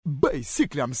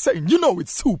basically I'm saying, you know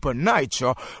it's Super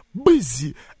Nitro.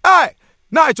 Busy. Hey,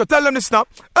 Nitro, tell them this now.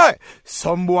 Hey,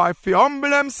 some boy fi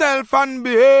humble himself and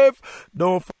behave.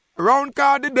 Don't f around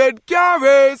car the dead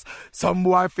carries. Some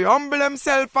boy fi humble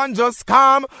himself and just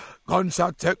calm.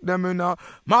 Gunshot take them in a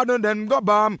mad and then go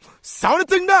bam. Sound the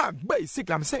thing there.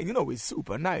 Basically I'm saying, you know it's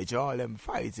Super Nitro. All them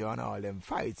fight you and all them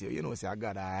fight you. You know say I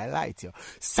gotta highlight you.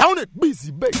 Sound it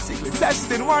busy basically.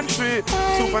 Testing 1 3.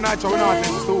 Super Nitro we not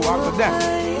test 2 after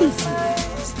that. Busy.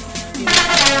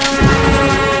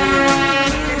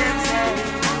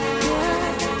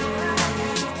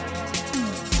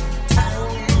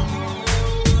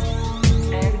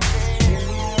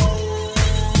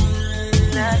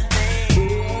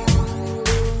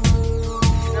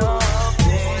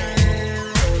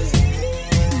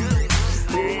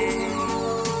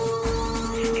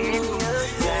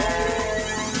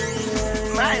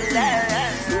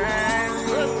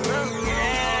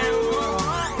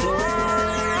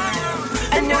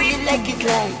 Like it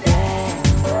like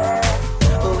that,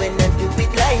 but when I do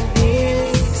it like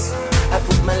this, I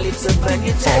put my lips up on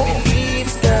your cherry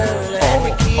lips, girl.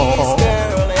 Every kiss,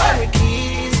 girl. Every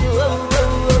kiss. Whoa,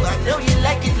 whoa, whoa. I know you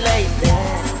like it like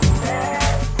that,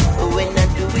 but when I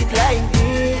do it like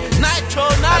this, Nitro, I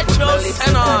put my lips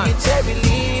up on your cherry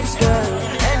lips, girl.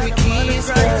 Every kiss,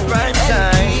 girl. Prime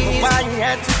time. Why you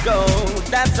had to go?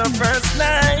 That's our first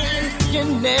line. You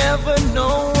never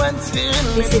know until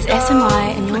this is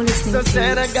SMI and you're listening to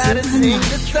said I gotta Super sing Nitro.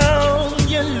 the song.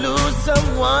 You lose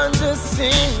someone to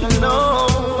sing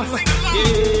along.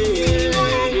 Yeah.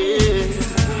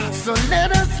 So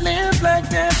let us live like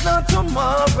there's no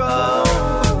tomorrow.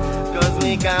 Cause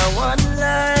we got one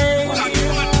life.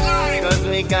 Cause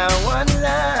we got one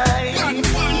life.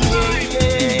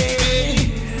 Yeah.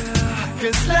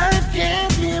 Cause life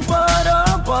can't be bought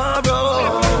or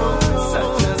borrowed.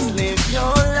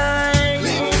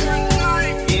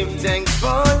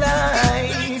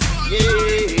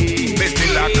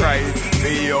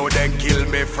 Then kill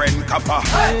me friend Kappa.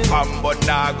 Fam but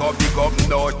nah go big up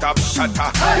no top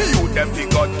shatter. You them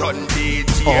big up ton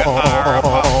DJ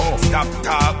Arpa. Stop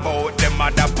talk about them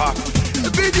adapa.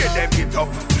 Video them get up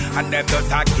and them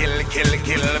does a kill.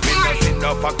 We no see no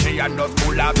factory and no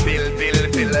school a bill.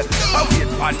 I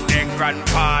wait on them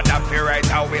grandfather fi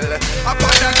write a will.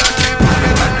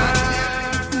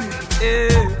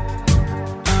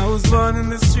 I was born in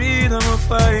the street, I'm a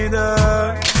fighter.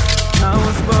 I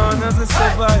was born as a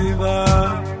survivor.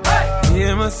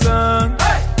 Hear my song,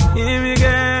 hear me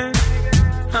again.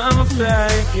 I'm a fly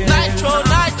again.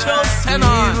 Nitro, send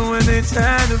on. Even when they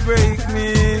try to break me,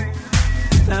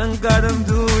 thank God I'm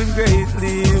doing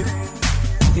greatly.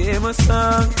 Hear my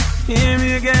song, hear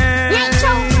me again.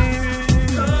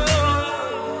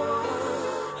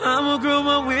 I'ma grow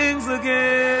my wings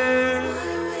again.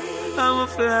 I'ma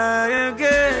fly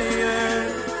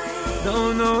again.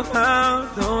 Don't know how,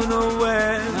 don't know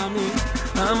when.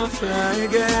 I'ma fly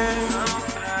again.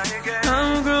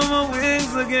 I'ma grow my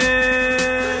wings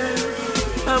again.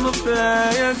 I'ma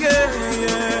fly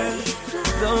again.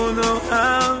 Don't know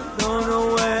how, don't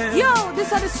know when. Yo,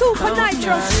 this is the Super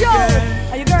Nitro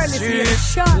Show. Are you girl listening to the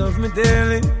show? Love me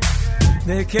daily.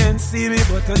 They can't see me,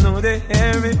 but I know they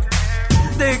hear me.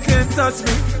 They can't touch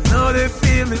me, I know they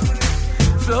feel me.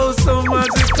 Flow so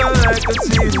magical like a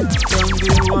genie. From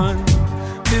day one,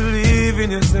 believe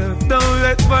in yourself. Don't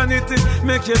let vanity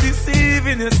make you deceive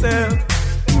in yourself.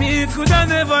 Me coulda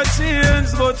never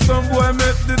change, but some boy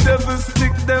make the devil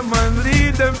stick them and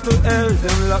lead them to hell.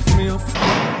 Them lock me up,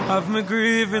 have me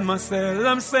grieving myself.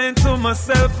 I'm saying to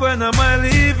myself, when am I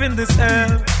leaving this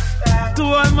hell? To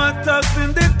all my thugs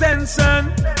in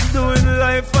detention, doing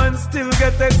life and still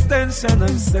get extension.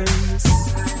 I'm saying this.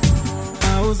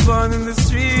 I was born in the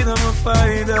street, I'm a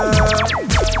fighter.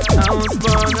 I was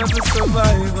born as a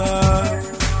survivor.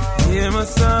 Hear my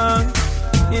song,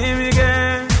 hear me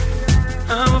again.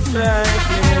 I'm a fly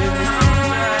again.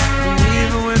 And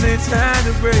even when they try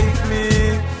to break me,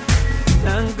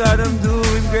 thank God I'm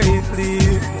doing greatly.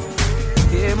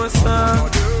 Hear my song,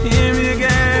 hear me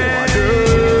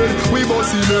again. We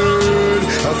must learn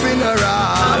a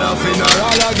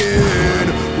funeral again.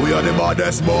 We are the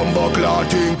baddest bomber clot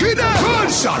thing.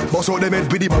 Gunshot, boss out them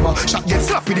head with the mama. Shot get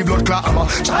slapped with the blood clot hammer.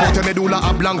 Chop out the medulla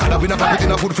oblongata. Had a win a pop it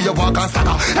in a food for your walk and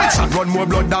stacker. Headshot run more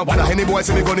blood than water. Any boy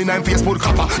see me gun in I'm Facebook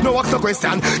copper. No ask the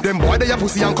question. Them boy they a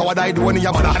pussy and coward I do any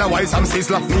your mother. Otherwise I'm say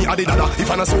slap me a the dada. If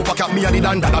I'm a super cat me a the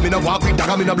dandada. Me no walk with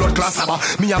dagger, me no blood class sabba.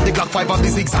 Me have the Glock 5 of the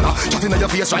 6 saga. Shot in your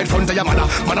face right front of your mother.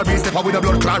 Man a beast step with a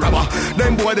blood clot rubber.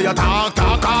 Them boy they a talk.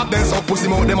 Then so pussy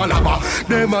mouth them a labba.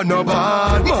 Them a no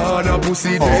bad man a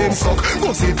pussy them. them suck.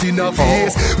 Bust it in a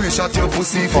face. We shot your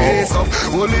pussy face up.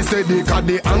 Only steady cut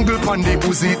the angle pan the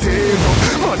pussy tail up.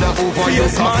 Mother over your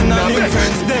man and your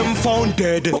friends. Them found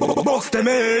dead. Bust them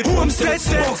head. Homestead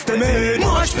bust them head.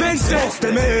 March Pence bust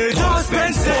them head. Charles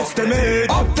Pence bust them head.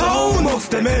 Uptown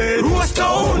bust them head. Rose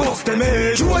Town bust them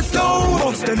head. Rose Town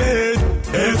bust them head.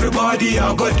 Everybody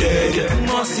a go dead.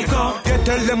 Massacre. Get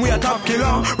tell them we a top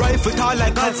killer. Rifle tall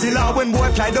like Godzilla. When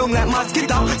boy fly down like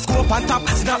mosquito. Scope on top,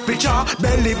 snap picture.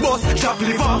 Belly bust, chop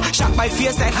liver. Shot by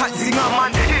face like hot zinger.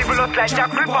 Man, evil up like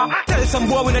Jack Ripper. Tell some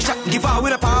boy when a shot give out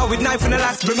with a power with knife in the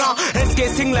last bringer. SK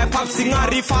sing like pop singer.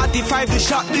 The 45 the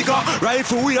shot bigger.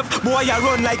 Rifle wave, boy I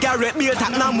run like Garrett Beal.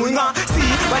 Tap na winger. See,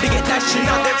 why they get that shit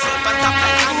on them sleep on top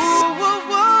like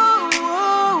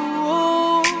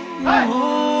Hey.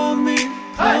 Hold me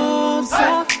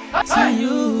closer to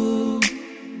you.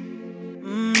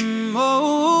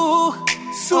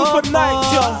 Super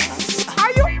Nitro.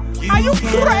 Are you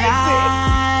crazy?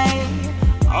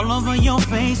 All over your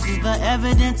face is the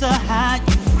evidence of how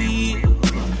you feel.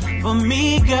 For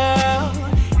me, girl,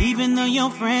 even though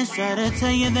your friends try to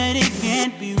tell you that it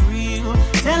can't be real,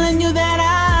 telling you that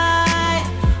I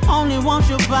only want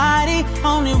your body,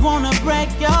 only wanna break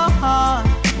your heart.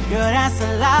 Girl, that's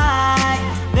a lie.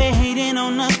 They hating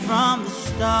on us from the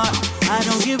start. I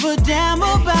don't give a damn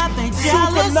about their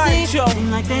jealousy.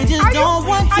 Seem like they just don't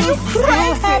want you to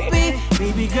feel happy.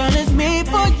 Baby girl, it's me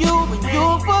for you and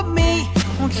you for me.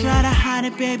 Don't try to hide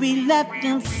it, baby, let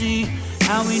them see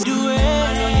how we do it.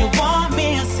 I know you want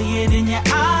me, I see it in your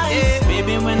eyes.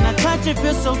 Baby, when I touch it,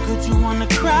 feel so good, you wanna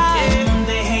cry.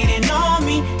 They hating on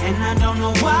me, and I don't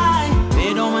know why.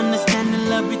 They don't understand the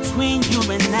love between you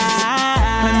and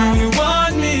I know you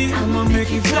want me, I'ma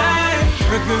make you fly.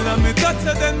 Regular me touch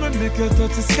it, then me make you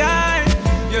touch the sky.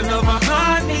 You love my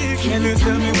honey, can you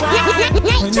tell me why?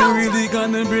 When you really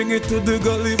gonna bring it to the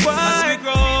gully boy? As we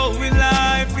grow in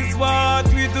life is what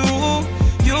we do.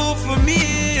 You for me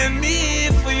and me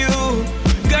for you.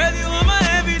 Girl, you are my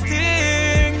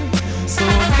everything. So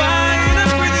I'm buying a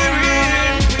pretty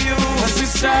ring for you. As we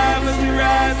strive, as we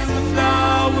rise, as the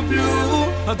flower blue.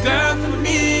 A girl for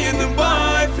me and a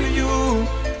boy for you.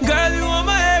 Girl, you are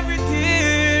my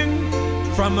everything.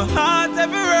 From my heart,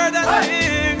 every word I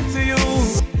sing to you.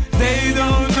 They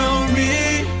don't know me,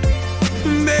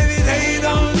 baby, they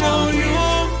don't know you.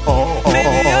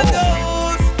 Maybe you're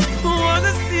those who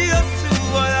wanna see us through,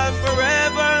 but I'll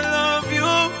forever love you,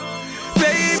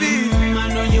 baby. I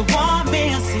know you want me,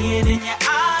 I see it in your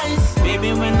eyes.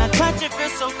 Baby, when I touch it, feel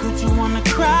so good, you wanna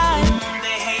cry.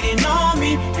 They hating on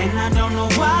me, and I don't know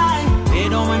why. They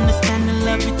don't understand the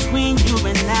love between you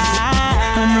and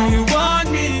I know you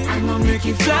want me, I'ma make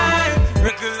you fly.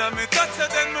 Regular me touch it,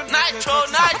 then me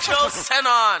Nitro, send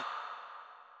on.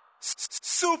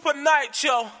 Super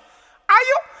Nitro.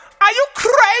 Are you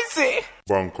crazy?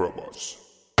 Bank robbers.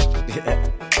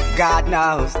 God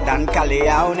knows, Dan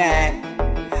Calione.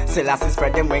 Selassie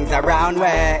spread them wings around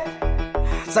way.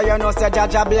 So you know, say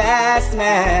Jaja bless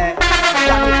me.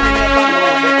 That if you never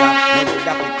know better, me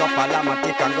woulda pick up a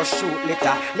lamatic and go shoot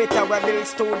litter. Later we build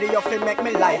studio fi make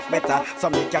me life better. So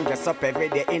me can dress up every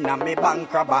day in a me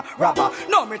bank robber.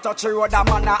 No me touch the road a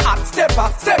man a hot stepper.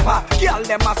 Girl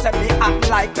them a say me act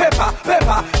like pepper.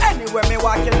 Anywhere me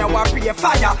walk you know I pray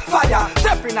fire.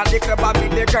 Step in a the club and me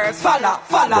the girls follow.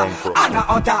 And a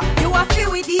other. You a feel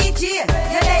with DJ.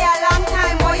 You there a long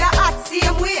time boy you hot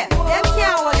same way. Them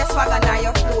can't hold your swagger now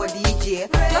your flow DJ.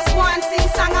 Just one sing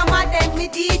song and my then me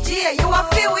DJ. You a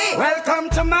feel it. Welcome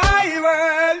to my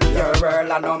world. Your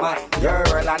world I know mine. Your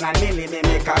world and I nearly me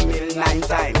make a mill 9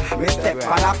 times. Me step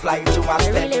on a flight to a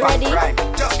step on crime.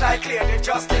 Just like Lady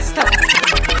Justice.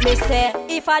 Me say,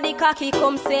 if I the cocky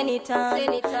come send it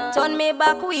on. Turn me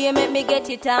back way, make me get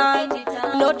it on.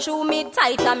 No chew me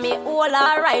tight and me all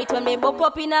alright. When me buck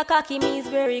up in a cocky, me is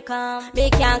very calm. Me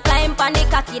can't climb on the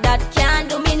cocky, that can't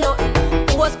do me nothing.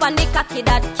 Post on the cocky,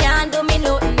 that can't do me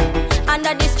nothing.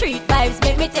 Under the street vibes,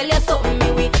 make me tell you something.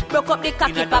 Me we broke up the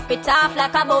cocky, pop it off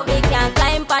like a boat. Me can't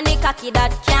climb on the cocky,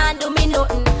 that can't do me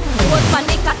nothing. Post on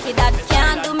the cocky, that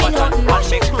can't do me nothing.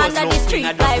 Under the street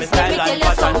vibes, make me tell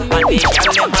you something.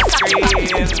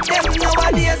 Them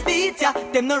nowadays beat ya,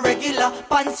 them no regular.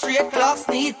 Pan straight clocks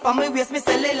neat, pan me waist me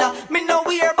cellular. Me no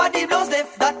wear body blows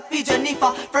left that for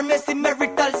Jennifer. From your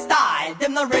marital style,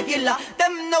 them no regular.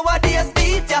 Them nowadays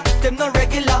beat ya, them no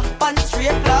regular. Pan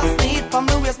straight clocks neat, pan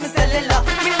me waist me cellular.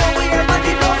 Me no wear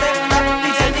body blows left that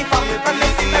for Jennifer. From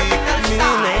your marital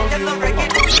style, them no regular.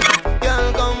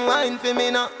 Girl, come wine for for me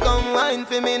now, come wine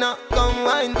for me now, come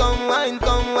wine, come wine,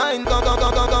 come wine,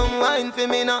 come wine for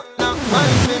me now, wine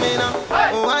for me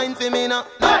now, wine for me now,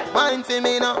 wine for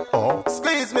me now.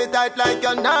 Squeeze me tight like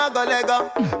a naga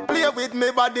lega, play with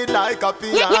me body like a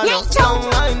piano. Come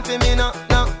wine for me now,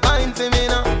 wine for me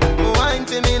now, wine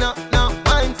for me now,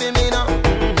 wine for me now.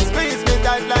 Squeeze me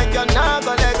tight like a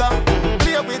naga lega,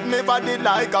 play with me body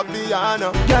like a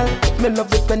piano. Girl, me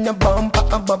love it when you bump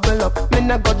and bubble up. Me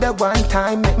not go there one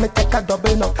time, make me take a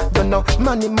double up. Don't know,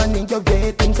 money, your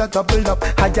ratings are double up.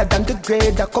 Higher than the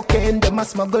grade of cocaine, they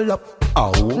must smuggle up.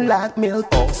 Like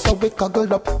milk, so we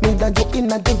cuddle up. Me and you in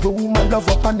the room, I love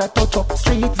up and I touch up.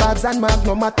 Street vibes and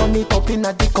magnum, I turn it up in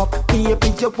the cup.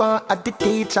 Baby, you want at the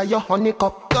teacher, your honey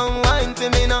cup. Come wine for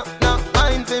me now,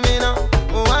 wine for me now,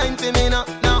 wine for me now,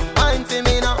 wine for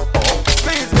me now.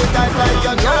 Please me tight like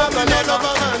you're never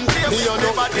man. Me on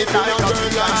nobody like a girl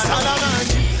like Solomon.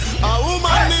 A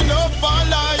woman me love for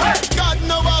life. God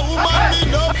know a woman me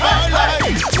love for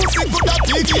life. Pussy coulda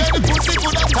big, yeah, the pussy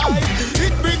coulda tight.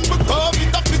 It bring me come,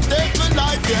 it up it take me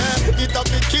life, yeah. It up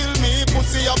it kill me,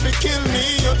 pussy up it kill me.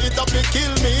 It up it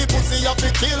kill me, pussy up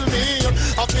it kill me.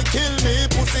 Up it kill me,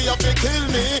 pussy up it kill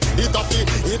me. It up it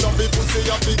pussy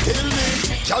up it kill me.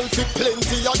 Y'all fi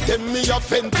plenty of them me a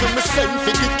vent to me send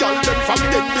fi the girl them from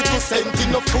them me to senti.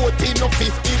 No 14, no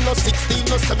 15, no 16,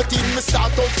 no 17. Me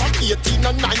start out from 18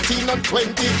 and 19 and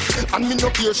 20. And me no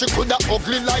care she coulda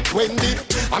ugly like Wendy.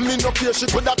 And me no care she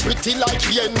coulda pretty like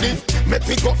Yendi. Make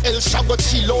me go El Shago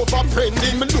chill over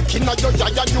Brandy. Me looking at your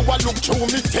eye and you a look through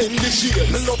me Fendi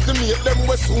shade. Me love the mate them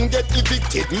we soon get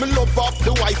evicted. Me love off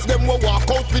the wife them we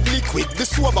walk out with liquid. The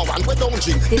sober one we don't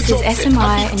drink. This is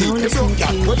SMI and you're listening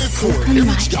to Super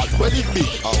Night. It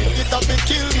up it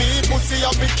kill me, pussy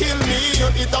up it kill me.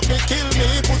 It up it kill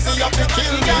me, pussy up it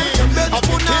kill me. Up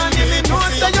it kill me,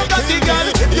 pussy up it kill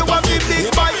me. You want me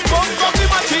big bike, bump up the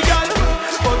matchy girl.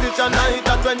 Position like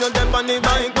that when you're deep on the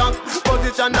bike back.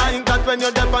 Position like that when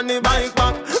you're deep on the bike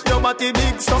back. Your body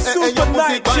big so and your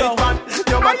pussy quite fat.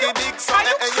 Your body big so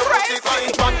and your pussy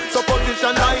quite fat. So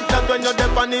position like that when you're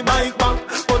deep on the bike back.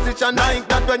 Position like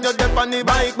that when you're deep on the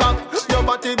bike back. Your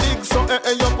body big so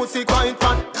and your pussy quite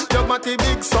fat. Your body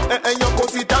big so and your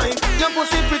pussy tight. Your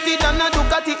pussy pretty than a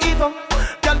Ducati Evo.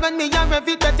 Girl, when me a rev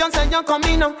it, bet you say you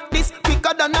coming now. This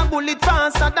quicker than a bullet,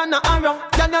 faster than a arrow.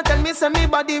 Girl, you tell me say me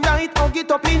body right, hug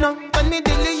it up in now. When me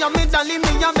dilly and me dolly,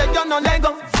 me a bet you no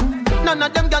Lego. None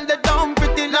of them girl they dumb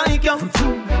pretty like you.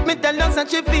 Me tell you say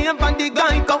she feel for the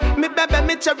guy go. Me baby,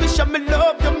 me cherish you, me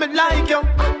love you, me like you.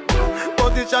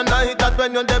 Position like that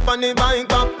when you're deep on the bike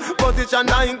back. Position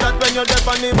like that when you're deep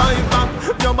on the bike back.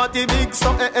 Your body big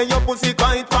so and your pussy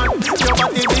quite fat. Your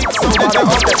body big so and your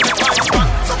pussy quite fat.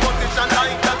 So position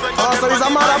like that when you're so he's a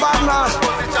mother bad man.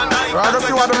 Right up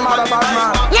you are the mother bad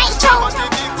man.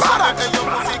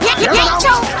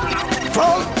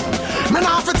 Me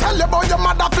nah fi tell you about your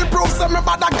mother fi prove say me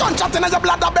bad a gunshot inna your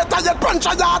bladder better yet punch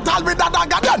your heart all with a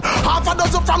dagger then half a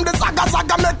dozen from the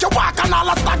saga make you walk and all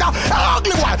a stagger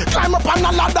ugly boy climb up on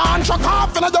a ladder and chuck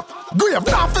half inna your grave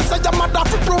nah fi say your mother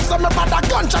fi prove say me bad a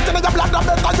gunshot inna your bladder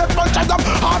better yet punch your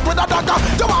heart with a dagger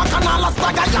you walk and all a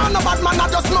stagger you no bad man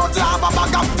I just know you have a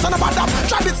bag of son of a damn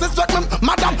try this is with me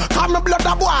madam call me blood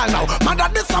a boil now mother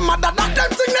this and mother that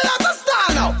them thing they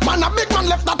understand now man a big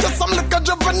man left that is some little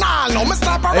juvenile now me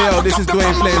sniper This is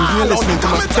Dwayne Flames. You're listening to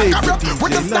my favorite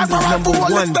DJ,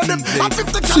 London's #1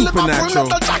 DJ, Supernatural.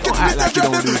 Don't act like you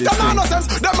don't do this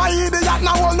thing. Them a idiot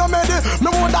now all no medi. Me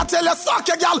woulda tell you suck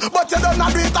your gal, but you don't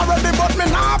do it already. But me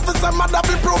nah fi say mother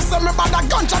fi prove say me bad a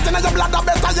gunshot inna your bladder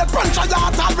better yet punch your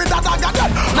heart all with a dagger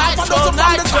dead. Nitro,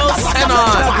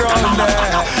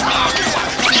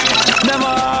 them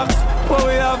ups, what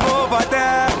we have over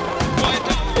there.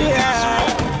 Yeah.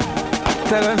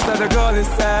 Tell them say the goal is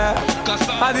set.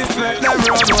 I just make them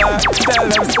run away. Tell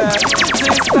them say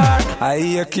 3-star. I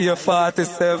hear Kia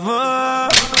 47.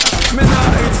 Me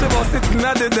nah itch about sitting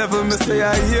at the devil. Me say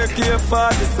I hear Kia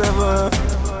 47.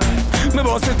 Me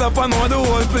boss it up and know the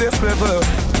whole place level.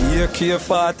 Hear Kia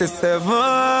 47.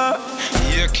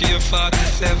 Hear Kia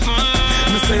 47.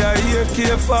 Me say I hear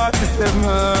Kia 47.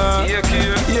 Hear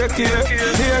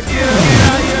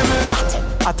me.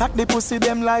 Attack the pussy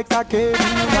them like a KD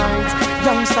night.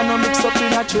 Youngster no mix up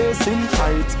in a chasing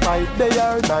fight. Fight day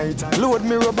or night. Load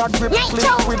me rubber grip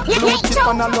clip with blue tip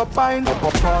and a low pine.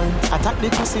 Attack the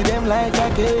pussy them like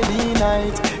a KD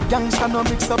night. Youngster no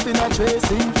mix up in a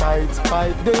chasing fight.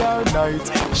 Fight day or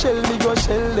night. Shell me go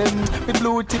shell them with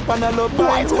blue tip and a low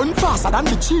pine. Boy run faster than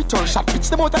the cheater. Shot pitch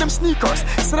them out of them sneakers.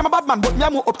 Say them a bad man but me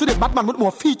a more up to the bad man with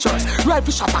more features.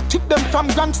 Rifle shot I kick them from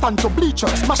gangstand to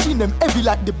bleachers. Machine them heavy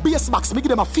like the bass box. Me give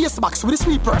them a face box with the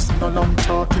sweepers. No long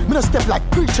talking. Me no step like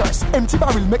preachers. Empty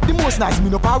barrel make the most nice, me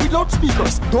no power with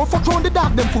loudspeakers. Don't fuck round the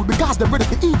dog them food because they're ready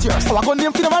to eat yours. So I gon'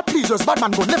 name funeral pleasers, bad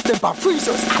man gon' left them for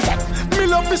freezers. Me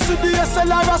love to see the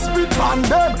SLR a spit on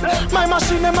them. My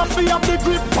machine them a free up the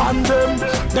grip on them.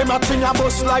 Them a thing a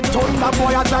bust like thunder,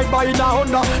 boy I drive by in a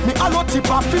Honda. Me allo tip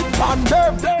a fit on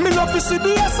them. Me love to see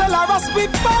the SLR a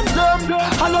spit on them.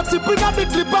 Allo tip in a the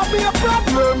clip a be a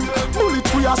problem. Bullet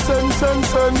we a send.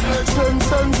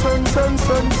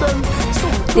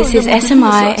 This is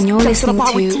SMI and you're listening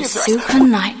to Super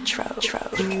Nitro.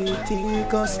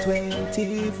 Leviticus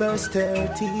 20 verse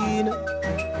 13.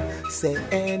 Say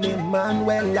any man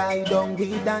will lie down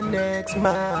with the next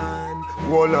man.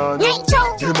 Hold on,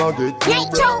 him a get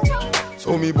you.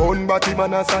 So me born but him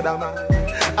a Saddam.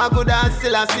 I coulda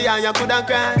still a see and you coulda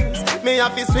cry. Me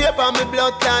have to sweep on me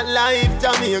blood clot life.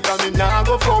 Jamaica me nah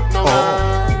go fuck no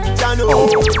man. Jah know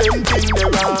them thing they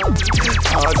wrong.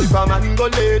 Cause if a man go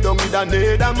lay down with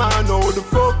another man, how the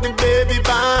fuck the baby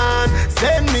ban?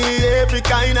 Send me every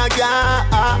kind of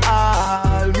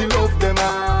girl. Me love them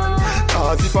all.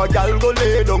 Cause if a gal go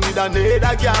lay down with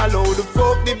another gal, how the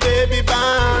fuck the baby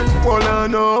ban? Well I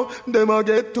know, them a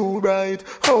get too bright.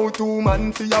 How two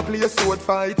man fi a play sword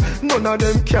fight? None of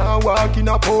them can walk in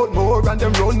a Portmore and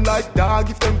them run like dog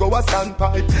if them go a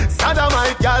sandpipe.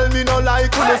 Sodomite gal me no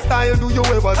like on the style. Do you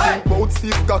ever think about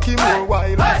stiff cocky more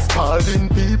wild? Spalding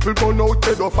people burn out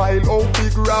pedophile. How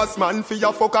big grass man fi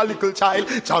a fuck a little child?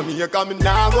 Jamaica me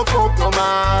nah go fuck no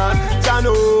man. Jah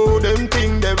know them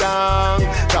thing they wrong.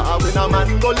 Cause when a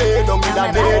man go lay down with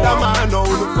another man, how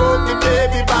the fuck the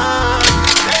baby ban?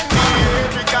 Send me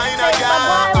every kind of girl.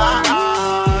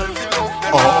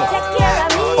 Take care of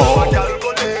me. A girl go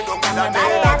lay down with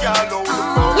another girl, how the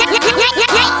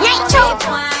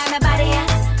fuck? My body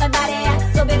hot.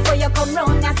 So before you come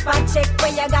round, a spot check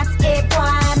where you got a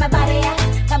boy. My body hot.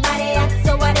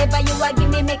 So whatever you are, give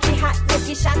me make it hot, make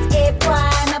it shot. A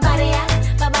boy, my body hot.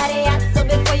 So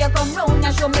before you come round,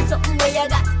 show me something where you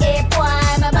got a boy.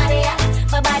 My body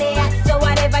hot. So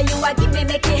whatever you are, give me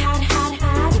make it hot.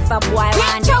 If a boy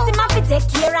want it, him have to take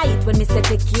care of it. When me say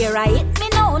take care of it, me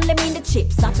no only mean the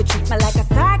chips. Have to treat me like a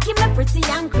star, keep me pretty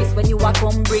and crisp. When you are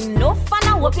come bring no fun,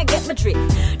 I hope you get me drift.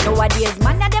 Nowadays,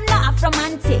 man of them not Afro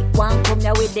man take. One come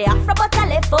here with the Afro, but I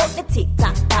left out the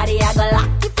tic-tac. Body I go lock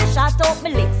if you shot out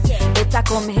me lips. Better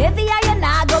come heavier, you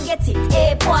nah go get it.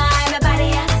 Hey boy, my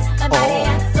body hot.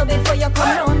 So before you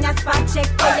come round, your spot check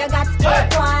where you got. Hey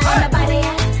boy, my body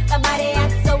hot.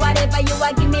 So whatever you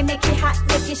are, give me make it hot,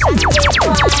 make it shot. Hey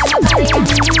boy, my body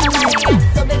hot.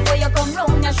 So before you come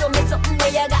round, you show me something where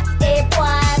you got. Hey boy,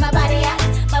 my body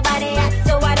hot.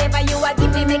 So whatever you are,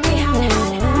 give me make it hot.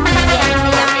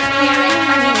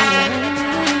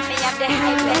 Me have the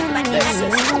hypest money.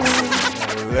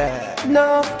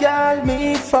 No girl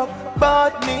me fuck,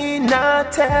 but me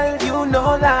not tell you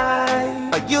no lie.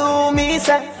 You me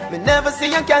say, me never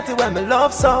see a cat when me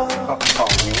love so.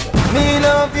 Me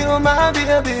love you, my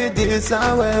baby, this is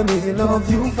where me love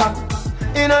you for.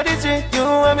 In the street, you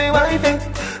are me wifey,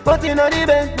 but in the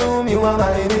bedroom, you are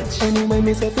my bitch. Anyway,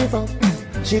 me say fuck,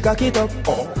 she cock it up.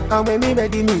 And when me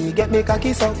ready, me get me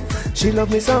cocky up. She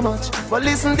love me so much, but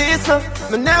listen this now.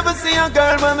 Me never see a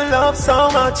girl when me love so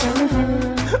much.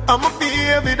 I'm a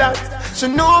baby that she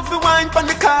know if you wine from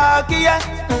the cocky, yeah.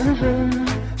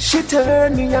 She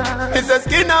turn me on. It's a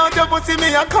skin out your pussy,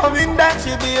 me a coming back.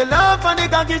 She be a love on the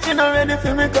cocky, she not ready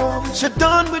for me go. She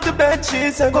done with the bed,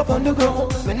 she say go on the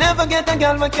ground. Me never get a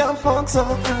girl we can't fuck so.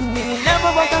 And me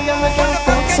never want a girl we can't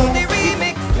fuck so. The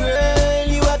remix, girl,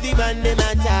 you have the man them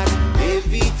attack.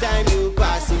 Every time you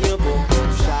pass in your boom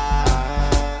boom shots.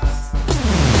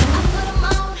 I put them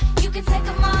on, you can take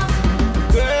them off.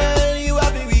 Girl, you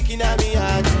have the weak in me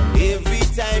heart. Every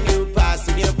time you pass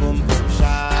in your boom boom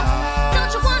shots.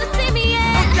 Don't you wanna see me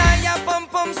yet? Apply your pum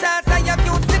pum shots and your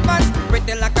cute slippers.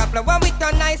 Pretty like a flower with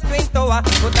a nice twin tower.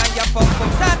 Put on your pum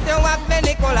pum shots, you have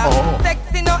many colors.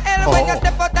 Sexy no hell when you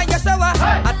step out of your shower.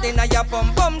 I think your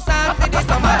pum pum shots in the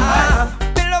summer.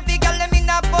 Below the girl them in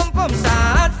a pum pum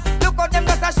shots. Look how them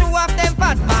just a show off them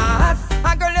fat parts.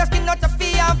 A girl your skin not a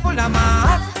fee and full of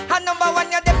mass. And number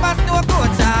one you the pass to a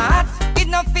coach shot. It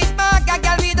no fit bag a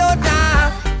girl without that.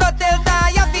 So tell her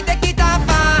you fit take it off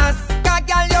fast. Cause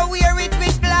girl you wear it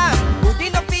with black. Good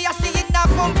enough for you see in a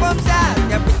pum pum shot.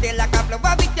 You pretty like a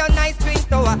flower with your nice twin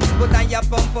tower. Put on your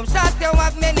pum pum shots you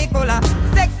have many color.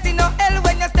 Sexy no hell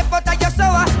when you step out of your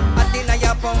shower. I think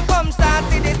your pum pum shots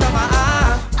in the summer.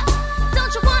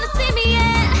 Don't you wanna see me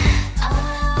yet?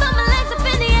 Put my legs up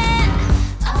in the air.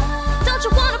 Don't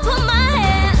you wanna put my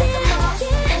hands?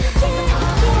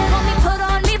 Want me put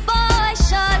on me boy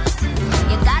shorts.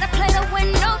 You gotta play to win,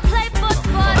 no play for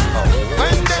sports.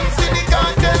 When them see the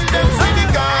girl, tell them say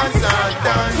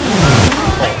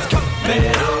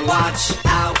Watch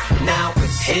out now,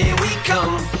 'cause here we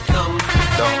come.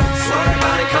 So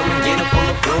everybody come and get up on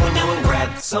the floor now and grab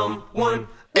someone.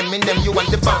 Eminem, you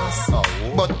want the bounce,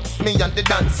 but me and the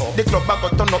dance. The club I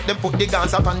got turn up, them put the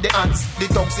guns up on the ants. The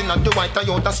thugs in at the white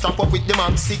Toyota strap up with the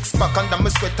man. 6 pack under my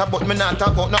sweater, but me not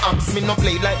talk about no amps. Me no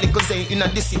play like Lico say in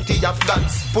the city of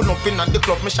guns. Pull up in at the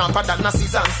club, me sharper than a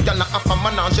scissors. Y'all have a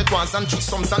menage at once and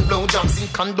threesomes and blowjobs in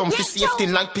condom for safety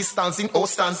like pistols in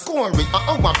Ostans. Scoring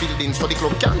our building so the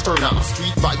club can turn off.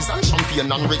 Street vibes and champagne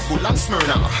and Red Bull and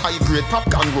Smyrna. High grade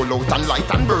popcorn roll out and light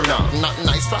and burner. Not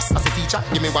nice for us as a teacher,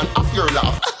 give me one of your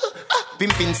laugh.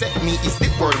 Pimpin' set me is the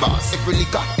world boss. Every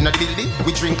liquor in the building,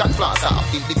 we drink and floss off.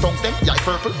 If the thugs them, yeah,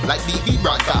 purple like BB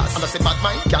broadcast. And I say bad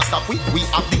mind, can't stop we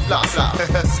have the glass off.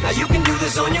 Now you can do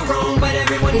this on your own, but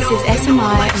everyone This knows is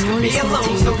SMI and you're be listening alone.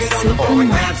 to So get on the board and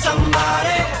grab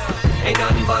somebody. Ain't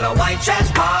nothing but a white trash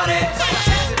party.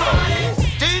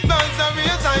 Street vibes are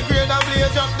real, I grade and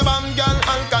blaze up the bomb girl,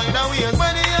 all kind of ways.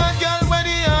 When the hot girl, when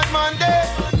the hot man day,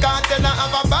 can't tell her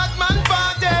have a Batman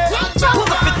party.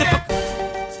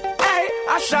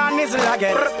 Sean is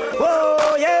again.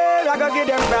 Oh yeah, I go give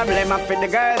them problem. I fit the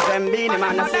girls and beanie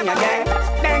man I sing again.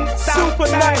 Then Super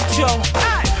Nitro.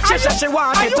 She said she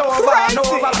want it over and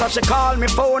over, so she call me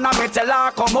phone and me tell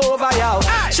her come over, yo.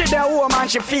 She the woman,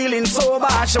 she feeling sober.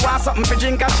 She want something to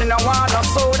drink and she no want no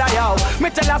soda, yo. Me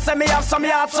tell her say me have some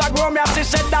yards so grow me. She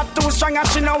said that too strong and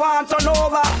she no want turn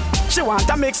over. She want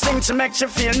a mixing to make she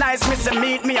feel nice. Me say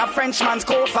meet me a Frenchman's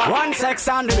cofer. One sex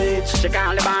on the beach, she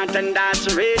call the bartender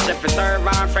she reach. If you serve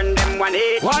her friend them one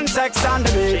eat. One sex on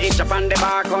the beach, she eat up on the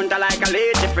bar counter like a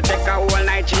leech. If you take a whole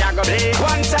night she a go bleed.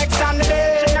 One sex on the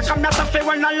beach, she come here to feel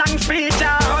when no long speech.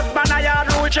 Her husband a yard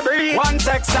rule she breathe. One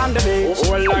sex on the beach,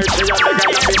 whole night she a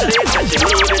beg and a beat. And she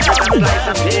need it just a slice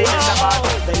of peach.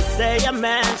 They say a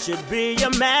man should be a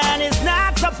man, is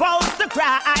not supposed to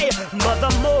cry. But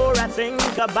the more I think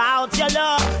about your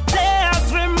love,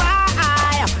 tears from my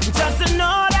eye. Just to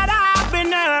know that I've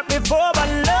been hurt before, but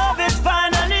love is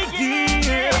finally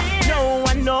here. No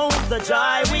one knows the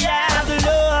joy we have, the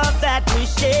love that we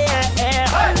share.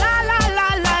 La la la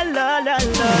la la la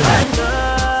la.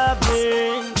 Love me.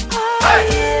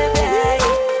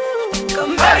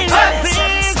 Come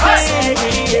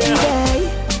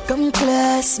come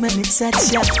close, man, it's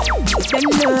such ya. You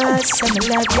know, some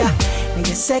love ya. Me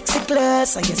your sexy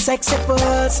clothes and your sexy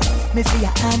pose. Me feel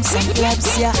your arms and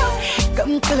gloves, yeah.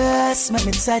 Come close, man,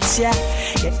 it's such ya.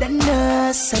 You don't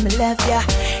know, some love ya.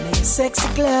 Me your sexy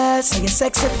clothes and your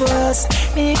sexy pose.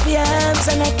 Me feel your arms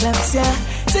and your gloves, yeah.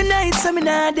 Tonight, some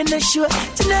not in the show.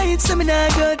 Tonight, some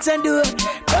not go to do.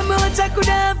 Promote I could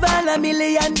have all a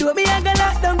million do. Me a go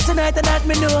lock down tonight and that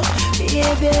me know.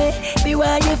 Baby, me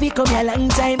want you to come here a long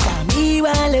time. Me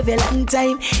want to live a long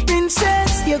time.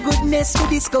 Princess, your goodness we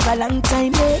discover long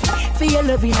time. Eh? For your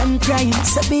loving I'm crying.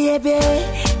 So baby,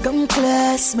 come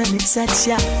close, man, it's such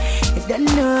ya. You don't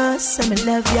know, so me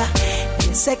love ya.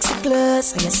 Your sexy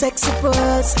clothes and your sexy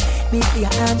pose. Me for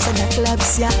your arms and your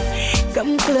gloves, yeah.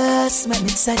 Come close, man,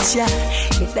 it's such ya.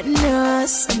 You don't know,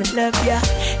 so me love ya.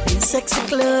 Your sexy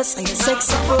clothes and your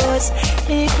sexy pose.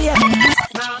 Me for your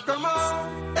now come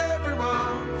on,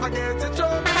 everyone, forget the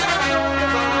trouble.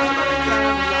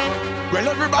 Well,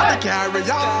 everybody carry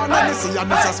on. Let me see you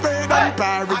miss a spade and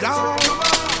parry on.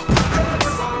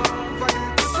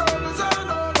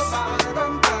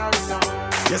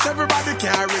 Yes, everybody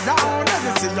carry on. Let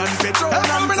me see you petrol and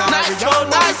carry on.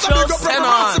 Nitro, send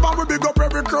on. We big up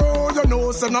every crew. You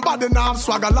know, say nobody now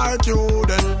swagger like you.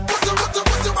 Then put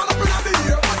you one up in the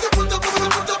ear. Put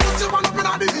you one up in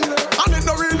the ear. And it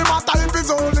don't really matter if it's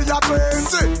only your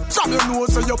 20. From your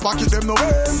nose and your pocket, them no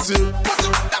empty. Put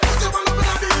you one up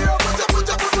in the ear.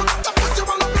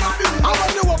 And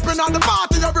when you up in the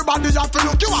party, everybody have to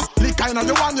look you up. Lick kind of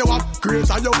you want you up.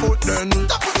 Grace on your foot then. Put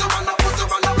you one up in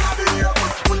the ear.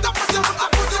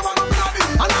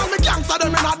 And all the gangsta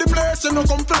them in the place, you know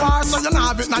come to war, so you know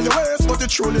have it in your waist, but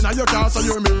it's truly in your car, so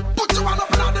you hear me. Put you one up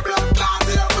in the blood clot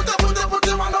here. Put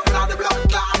you one up in the blood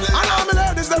clot here. And all the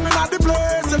ladies them in the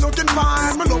place, you looking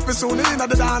fine. Me love you soon in the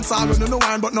dance hall, when you know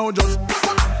wine, but no just.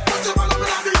 Put you one up in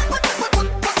the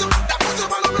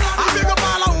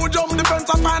jump the fence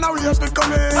and find a way to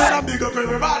come in. And big up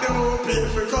everybody who pay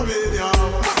for coming, yo.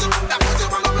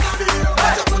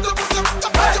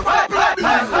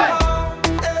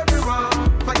 Everyone,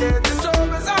 forget the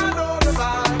troubles and all the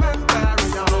vibe and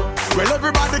carry on. Well,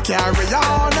 everybody carry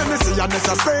on. Let me see you miss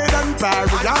a spade and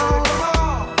parry on.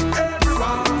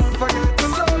 Everyone, forget the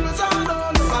troubles and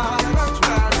all the vibe and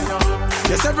carry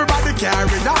on. Yes, everybody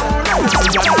carry on. Let me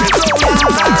see you miss a spade and parry on.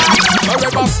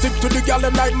 Forever stick to the girl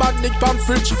them like magnet pan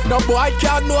fridge. No boy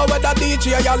can't know whether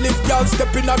DJ I live. Girl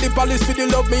step in on the palace for the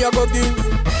love me I go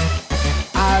give.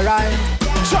 Alright,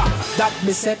 that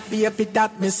me set, baby,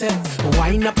 that me set.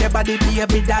 Wind up your body,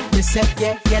 baby, that me set.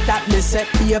 Yeah, that me set,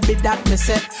 baby, that me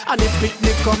set. And if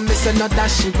picnic come, me say no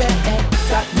dash she bet.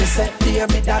 That me set,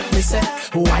 baby, that me set.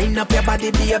 Wind up your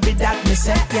body, baby, that me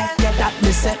set. Yeah, that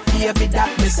me set, baby,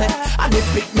 that me set. And if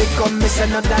picnic come, me say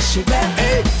no dash she bet.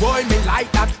 Hey, boy, me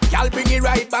like that. Y'all bring it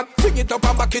right back. Bring it up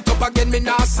and back it up again, me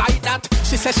nah sight that.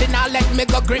 She said she nah let me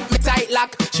go grip me tight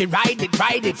lock. She ride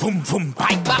it, boom, boom,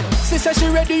 bite back. She said she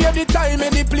ready every time,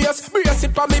 any place. Brace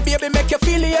it for me, baby, make you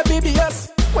feel it,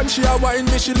 BBS. When she a wine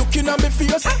me, she looking at me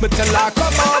face. Me tell her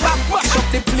come over, mash up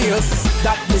the place.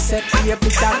 That me set, baby,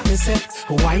 that me set.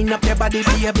 Wind up your body,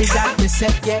 baby, that me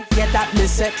set. Yeah, that me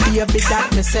set, baby,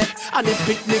 that me set. And if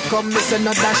picnic come, me say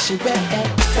no dash she bet.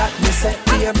 That me set,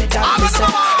 baby, that me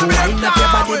set. Wind up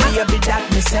your body, baby, that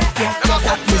me set. Yeah,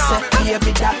 that me set,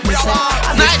 baby, that me set.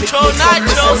 Nitro,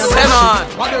 send on.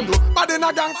 What them do? Bad in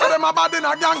a gang, so them a bad in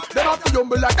a gang. Them a feel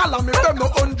humble like alarm if them no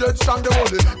 100 strong. Them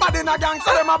only bad in a gang,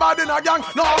 so them a bad in a gang.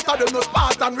 No after them no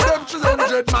Spartan with them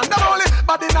 300 man. Them only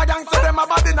bad in a gang, so them a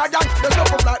bad in a gang. Them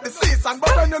look up like the season,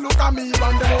 but when you look at me,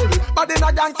 man, them only bad in a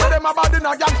gang, so them a bad in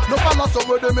a gang. No follow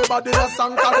some of them a bad in a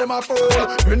song, cause them a fool.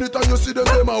 Anytime you see them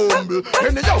a humble.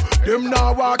 Anyhow, them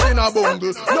now walk in a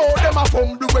bungle. No, them a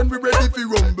fumble when we ready for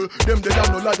rumble. Them they are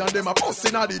no lion, them a puss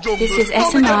in a the jungle. This is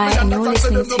SMI and you're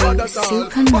listening to Super Night.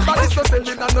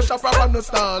 No shopper and no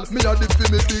stall. Me a dip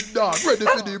for me big dog, ready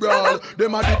for the brawl.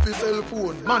 Them a dip for cell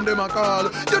phone, man them a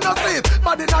call. You know see it,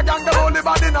 bad in a gang, them only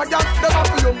bad in a gang. Them a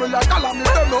feel humble like alarm,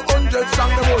 if them no 100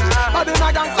 strong, them only bad in a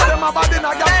gang, so them a bad in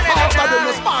a gang. After them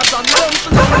no Spartan, them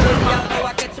 300 man. Go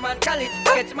a catch man college,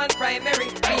 catch man primary.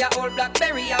 Be a old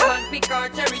blackberry, a man pick or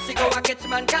cherry. She go a catch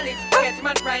man college, catch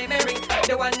man primary.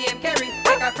 The one named Kerry,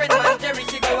 take a friend man Jerry.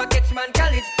 She go a catch man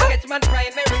college, catch man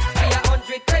primary. Be a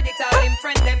 100 credit, all him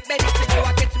friend them Betty. She go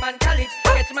a catch man college,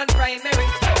 catch man primary.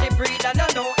 She breed and I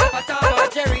know if I Tom or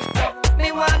Jerry.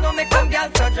 Me want no make some girl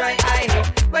so dry eye.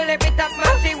 Well every top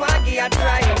man she want give a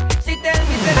try. She tell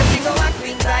me say that she go a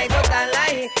queen side, but I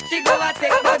lie. She go a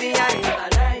take body eye.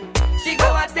 She go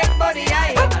a take body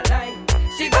eye.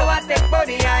 She go a take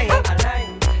body eye.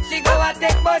 She go a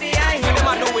take body eye. Them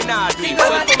a know we not do it,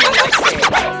 so it come in like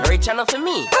say. Rich enough for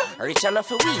me, rich enough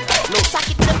for we. No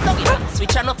socket to them plug it,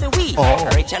 switch enough for we.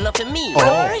 Rich enough for me,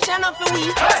 rich enough for we.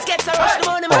 Skets a rush the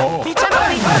money man, rich enough for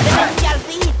we. The next girl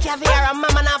for eat caviar and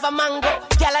mama have a mango.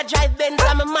 Girl a drive Benz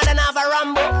and my mother have a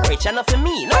Rambo. Rich enough for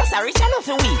me, no sir, rich enough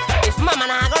for we. If mama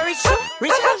nah go rich too,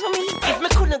 rich enough for me. If me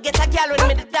couldn't get a girl when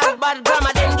me the dog bad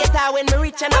grammar, then get her when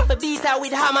me rich enough for beat her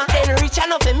with hammer. Then rich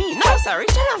enough for me, no sir,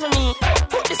 rich enough for me.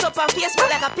 Put this up on Facebook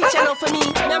like a picture now for me.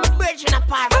 Now my brethren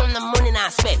apart from the money I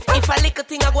spend. If a little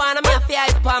thing I go on, I'm a fair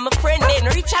for my friend, then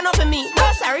rich enough for me. No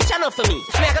sir, rich enough for me.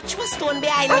 If me I got trust stone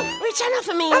behind me, rich enough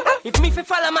for me. If me fi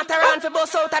follow matter around for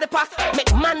bust out of the pack,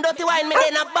 make man dirty wine me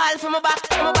then a ball from my back,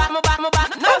 my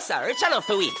back. No sir, rich enough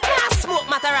for we. Nah smoke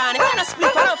matter around, if I no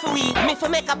split enough for we. Me fi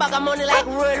make a bag of money like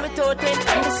roll without it,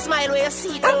 and the smile where you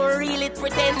see don't really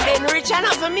pretend. Then rich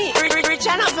enough for me, rich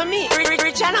enough for me,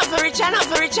 rich enough for rich enough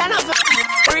for rich enough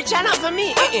for rich enough for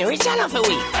me, rich enough for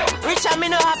we. Rich and me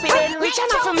no happy then, rich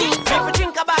enough for me. If I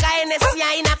drink a bag of NSC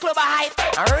in a club of hype,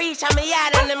 I reach on me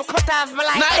yard and them cut off my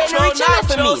life, then rich enough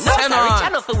for me. No sir, rich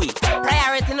enough for we.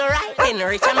 Priority no right, then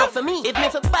rich enough for me. If me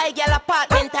for buy girl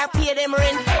apartment or pay them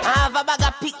rent, I have a bag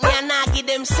of pick me and I give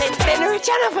them cent, then rich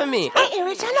enough for me.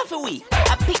 Rich enough for we.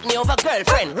 I pick me over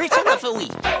girlfriend, rich enough for we.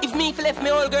 If me left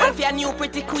me old girl for a new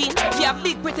pretty queen, for a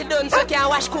big pretty done so can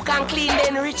wash, cook and clean,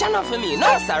 then rich enough for me.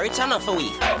 No sir, rich enough for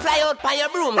we. Fly out by your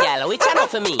broom, girl, rich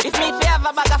enough for me. If me have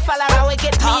a bag of follower, we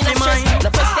get me in a stress. The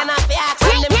question I fi ask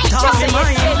when them pictures say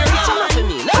yes, then rich enough for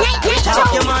me. No sir, rich enough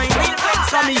for me. Real friends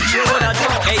for me, you woulda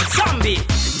done. Hey, zombie.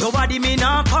 Nobody me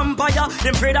nah vampire.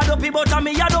 Them afraid of dopey, but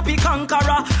me a dopey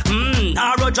conqueror.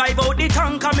 Arrow drive out the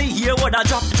tanker, me here what a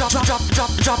drop.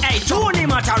 Hey, Tony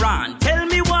Mataran, tell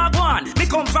me what one. Me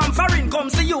come from foreign, come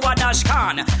see you a dash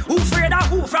can. Who afraid of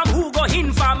who from who go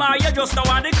in farmer? You just don't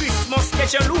want the Christmas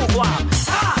get your lukewarm.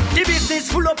 The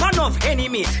business full up enough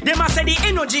enemy. Them a say the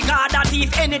energy guard that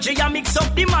if energy I mix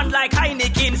up the man like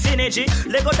Heineken synergy.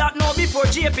 Lego that know before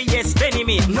GPS penny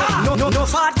me. No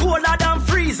fat colder than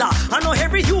freezer. I know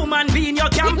every human being you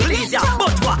can please ya.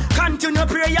 But what? Continue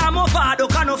prayer more father.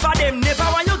 Can offer them never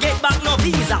when you get back no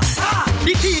visa.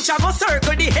 The teacher go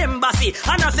circle the embassy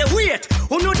and I say wait,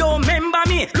 who no don't remember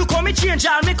me? Look how me change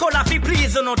all me color fi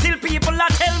please you know. Till people a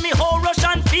tell me how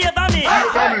Russian favor me.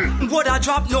 What I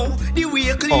drop now, the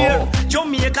way clear.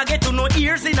 Jamaica get to no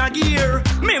ears in a gear.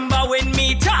 Remember when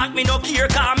me talk, me no care,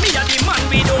 cause me a the man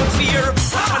without fear.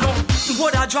 I know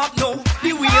what I drop now,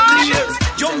 the way clear.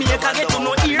 Jamaica get to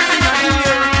no ears in a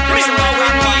gear. Remember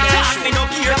when me talk, me no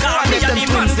care, cause me a the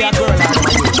man without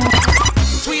fear.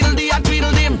 Tweedledee and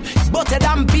Tweedledee, butted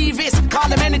and Beavis, call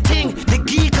them anything. The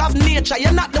geek of nature,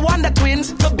 you're not the Wonder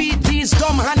Twins. To beat these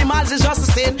dumb animals is just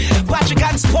a sin. Patrick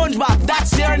and SpongeBob,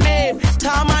 that's their name.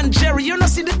 Tom and Jerry, you know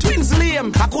see the twins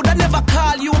lame. I coulda never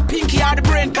call you Pinky or the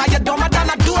brain, cause you're dumber than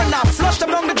a doorknob, flush them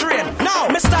down the drain. Now,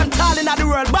 me stand tall in the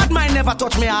world, bad mind never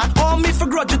touch me hard. Oh, me for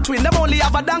grudge you twin, them only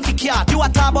have a donkey cat. You a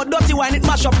talk about dirty wine, it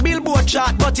mash up Billboard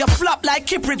chart, but you flop like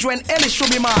Kippridge when Ellie should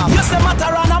be mom. You say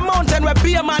matter on a mountain where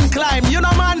beer man climb, you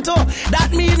know man too, that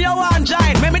mean you want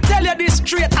giant. Let me tell you this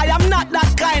straight, I am not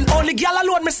that kind. Only girl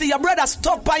alone me see your brother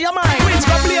stuck by your mind. Twins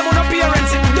go blame on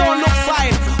appearance, it don't look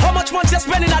fine. How much money you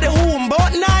spending at the home?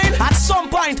 About 9? At some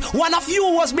point, one of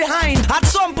you was behind. At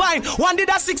some point, one did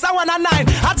a 6 and one a 9.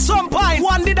 At some point,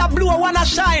 one did a blue and one a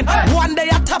shine. One day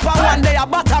a top and one day a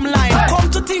bottom line. Come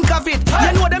to think of it,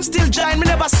 you know them still giant. Me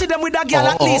never see them with a girl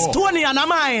at least 20 and a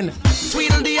mine.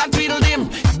 Tweedledee and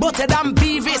Tweedledee, butted and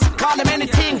Beavis, call them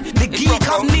anything. The geek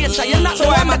of nature, you're not so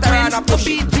I'm a twins to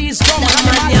beat these dumb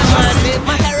animals.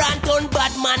 Mataran turn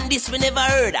bad man, this we never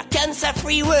heard of.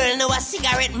 Cancer-free world, now a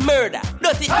cigarette murder.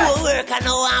 Dirty poor work, and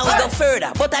now how we go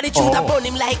further. But I the truth upon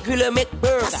him like grill make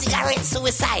burger. A cigarette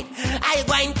suicide, I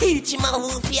go and teach him how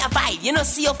to avoid. You know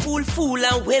see a fool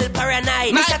and well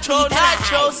paranoid. Mr. Tweet and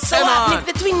I. So what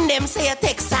if between them say a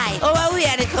text side? Oh, we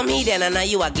are the comedian and now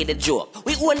you are get the joke.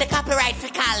 We own the copyright for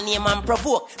call name and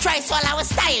provoke. Try swallow our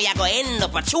style, you go end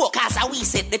up a choke. Cause we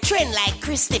set the trend like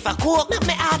Christopher Coke. Let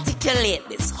me articulate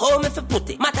this, how me fi put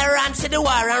it. Mataran say the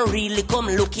war and really come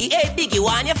looky. Hey Biggie,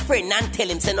 want your friend and tell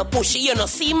him say no pushy. You know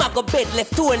see him a go bed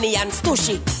left Tony and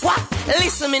Stushy. What?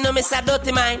 Listen me no miss a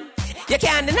dirty mind. You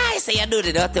can't deny say you do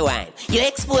the dirty wine. You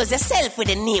expose yourself with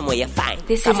the name where you find.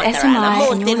 This is SMI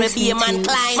and you're listening to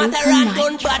Mataran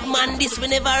done bad man, this we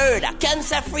never heard of.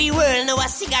 Cancer-free world, now a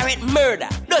cigarette murder.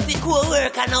 Dirty cool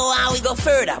work and now how we go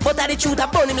further. But the truth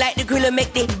upon him like the grill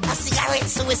make the a cigarette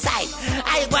suicide.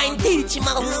 I go and teach him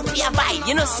how to avoid.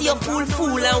 You know see a fool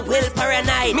and well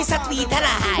paranoid. Mr. Tweet and a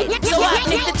hide. So what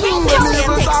if the twin them say a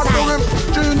text side?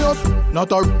 Genius,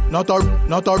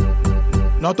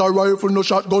 not a rifle, no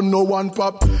shotgun, no one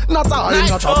pop. Not a high,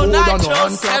 not a board, and no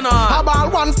hand clap. A ball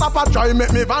one stopper, try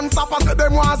make me van stopper. Say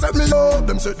them want set me low,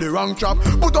 them set the wrong trap.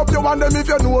 Put up your one them if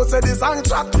you know say the song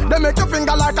track. They make your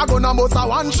finger like a gun and bust a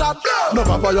one shot. No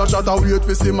papa your shot a wait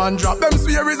for see man drop. Them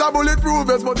swear is a bulletproof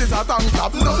vest, but it's a tank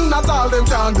top. Nothing at all them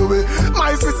can do it.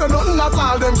 My sister, nothing at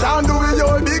all them can do it.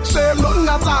 Your big shame, nothing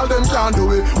at all them can do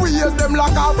it. We use them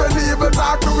lock off when people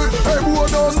talk to it. Hey boy,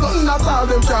 those nothing at all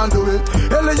them can do it.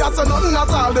 Elias, nothing at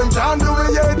all them can do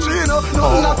it. Yeah, Gino,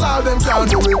 nothing at all them can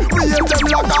do it. We use them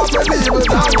lock off when people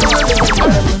talk to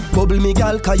it. Bubble me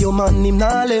gal, cause your man him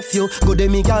nah left you. Go de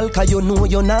me gal, cause you know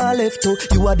you nah left too.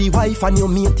 You are the wife and your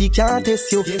mate he can't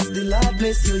test you. Yes, the Lord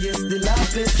bless you, yes, the Lord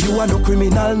bless you. You are no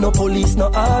criminal, no police, no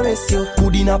arrest you.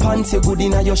 Good in a pants, you good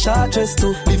in a your short dress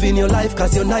too. Living your life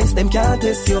cause you're nice, them can't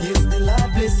test you. Yes, the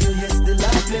Lord bless you, yes, the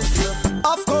Lord bless you.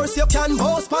 Of course you can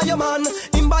boast by your man.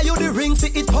 Him buy you the ring,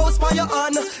 see it post by your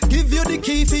hand. Give you the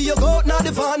key for your goat, not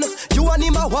the van. You and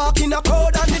him a walk in a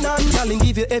crowd and the nan. Tell him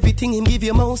give you everything, him give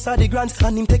you most of the grants.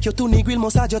 And him take you to the grill,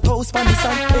 massage your toes pan the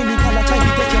sun. Any color try to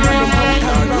take your man, them how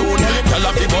can road. Gyal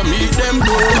a fi go meet them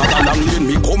though. Cause a long lane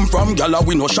me come from, gyal a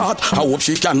we no shot. I hope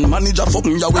she can manage a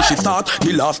something ya where she start.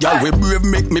 The last gyal we brave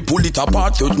make me pull it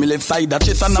apart. Touch me left side that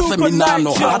chest and I say me nah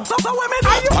no heart.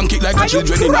 Punk it like a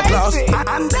children in a class.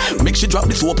 Make she drop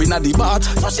the soap in a the bath.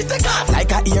 So she take off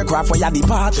like a aircraft for ya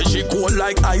depart. Say she cold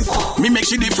like ice, me make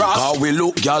she defrost. Cause we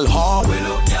look gyal hard.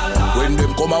 When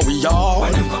them come a we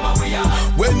are.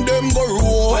 When them go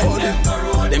road,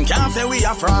 them can't say we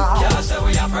are fraud.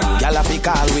 Gyal a fi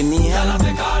call we name.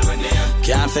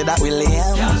 Can't say that we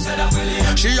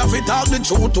lame. She a fi talk the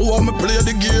truth to how me play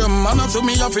the game. And I say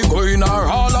me a fi go in her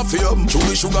hall of fame.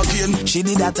 Chew sugar cane. She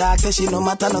did attack, say she no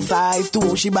matter no size.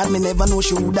 Too she bad, me never know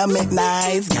she woulda make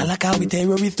nice. Gyal a call we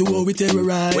terrorist to how we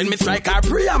terrorize. When me strike her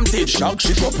preempted shock,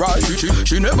 she surprised.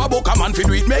 She never book a man fi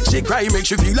do it, make she cry. Make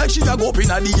she feel like she a go up in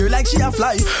a the air like she a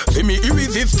fly. See me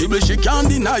irresistible, she can't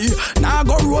deny. Now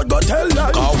go road, go tell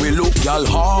her. Cause we look gyal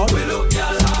hard.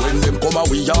 When them come a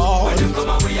we are.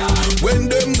 When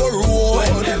them go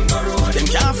road, them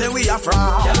can't say we are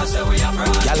fraud.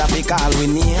 Gyal a fi call we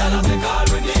name.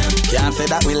 Can't say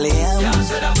that we lame.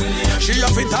 She a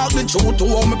fi talk the truth to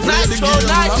how me play the game.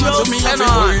 And to me a fi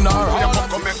go in her heart.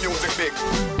 Come make music big.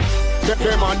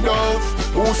 Them and those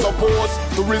who supposed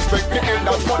to respect the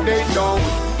elders, what they don't.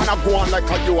 And I go on like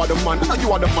you are the man.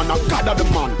 You are the man, and God are the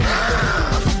man.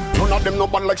 None of them no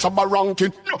bad like Shabba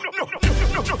ranking.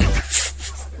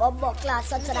 Bumbo class,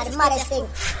 son, so that's the maddest thing.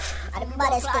 The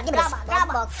maddest thing. Give me this.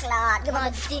 Bumbo class. Give me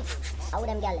the stick. How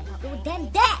them gyal? Who them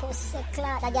there? Pussy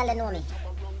class. That gyal know me.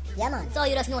 Yeah, man. So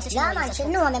you just know she yeah, man. She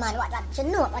know me, man. What? She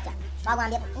know. What? No. And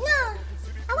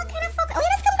what kind of fuck? Oh, you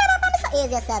just come down and so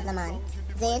easy yourself, man.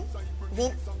 Zin,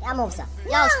 you move, sir.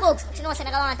 Yo, Spooks. She knows she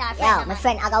never want her friend. Yo, my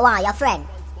friend, I go want your friend.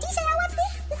 Tisha, you want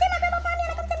this? You say my grandma for me and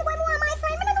I come tell me boy, I want my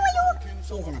friend. I don't know you.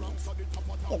 She's in a mix.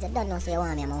 You don't know say you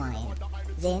want me, I want you.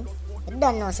 Zin, you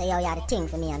don't know say you're the thing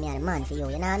for me and me are the man for you.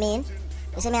 You know what I mean?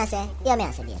 You see me I say? Yeah, me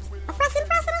I say, babe. I frost him,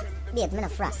 babe, me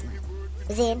not frost, man.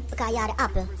 Zin, because you're the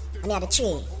apple and me are the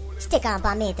tree. Stick on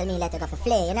for me till me let you go for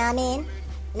play. You know what I mean?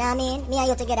 You know what I mean? Me and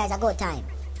you together is a good time.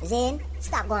 Zin,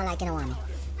 stop going like you don't want me.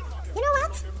 You know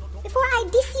what? Before I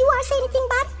diss you or say anything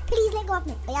bad, please let go of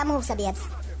me. Yeah, move, so babes.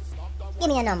 Give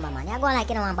me your number, man. You're going like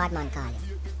you don't want bad man call you.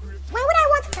 Why would I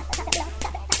want to...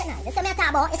 You see me a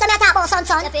talk about, son. You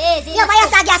buy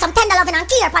yourself get some tender loving and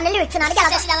clear upon the lyrics and the girl.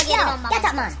 Get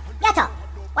up, man. Get up.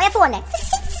 Why your phone there?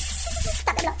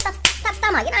 Stop,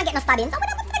 man. You don't get no stabbing. So what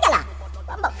happened to the girl?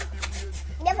 Bumbo.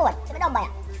 Give me your phone. See me down by you.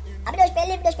 I be those pay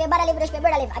live, those pay brother live, those pay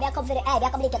brother live. I be come for the I be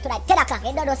come later tonight 10 o'clock.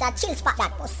 You don't know say a chill spot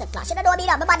that pussy class. You don't know me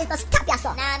now. My body don't stop your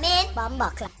son. Nah, man. Bumbo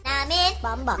class. Nah, man.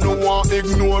 Bumbo. No one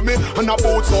ignore me. And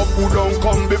about some who don't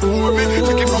come before me.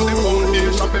 Take it from the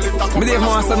foundation. Me dey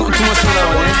want to know too much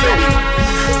now.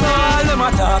 So all them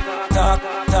a talk.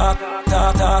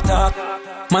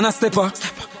 Man a stepper.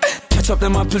 Catch up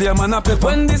them a play, man a pepper.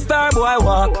 When the star boy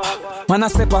walk, man a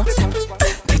stepper.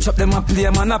 Catch up them a play,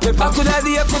 man a pepper. Coulda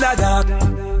day, coulda dark.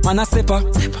 Man a stepper.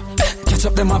 Catch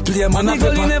up them a play, man a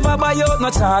pepper. Nigga, never buy out no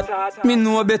chart. Me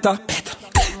know better.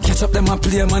 Catch up them a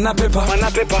play, man a pepper.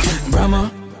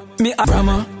 Brahma, me a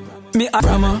Brahma. Me a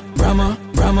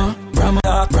Brahma.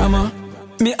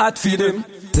 Me at feed them.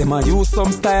 Them a use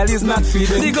some style is not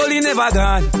feeding. The gully never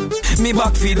gone. Me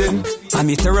back feed them. And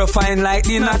me terrifying like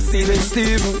the not see them.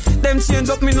 Steve, them change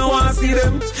up, me no want see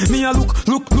them. Me a look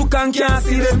and can't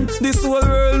see them. This whole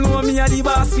world know me a the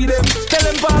boss for them. Tell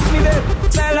them pass me them,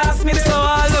 child ask me them. So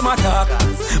all them a talk,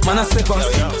 man a step up.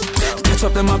 Catch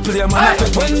up them a play, man a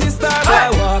pep. When the star boy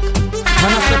walk,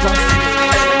 man a step up.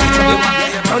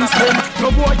 No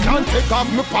boy can't take off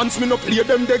my pants, me no play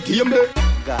them the game there.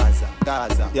 Gaza.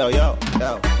 Yo,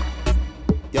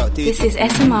 This is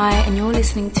SMI and you're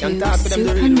listening to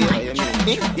Super Night.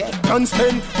 Can't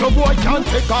stand, no boy can't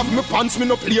take off my pants, me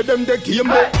no play them the game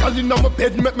there. Girl inna my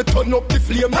bed, make me turn up the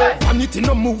flame there. Vanity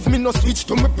no move, me no switch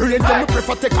to my brain there. Me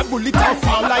prefer take a bullet and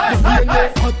fall like the rain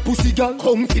there. Hot pussy girl,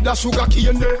 come feed a sugar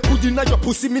cane there. Put inna your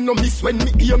pussy, me no miss when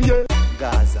me aim there.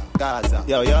 Gaza.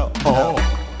 Yo. Yo,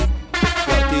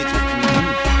 teach it.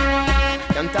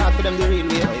 Can't talk to them the real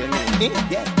way.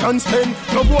 Can't stand,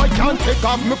 no boy can't take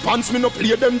off my pants, me no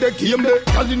play them the game there.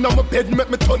 Girl inna my bed, make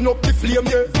me turn up the flame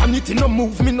there. Vanity no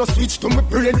move, me no switch to my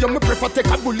brain there. Me prefer take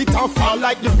a bullet and fall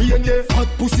like the rain there. Hot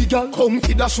pussy girl, come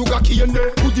feed a sugar cane there.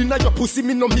 Put inna your pussy,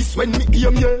 me no miss when me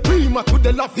aim there. Prima to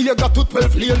the La Vega to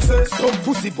 12 lanes there. Some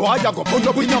pussy boy, I go burn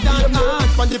up in your flame there.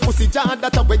 From the pussy jar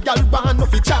that a way girl born, no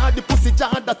fi jar the pussy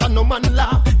jar that a no man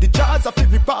laugh. The jars a fi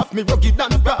rip off me rugged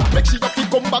and raw. Make sure you fi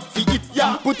come back fi it,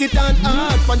 yeah. Put it on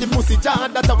hard from the pussy jar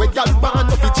that a way girl born,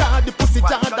 no fi jar the pussy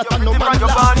jar that a no man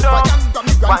laugh.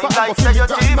 Wine like say you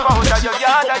deep out of your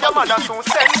yard and your mother soon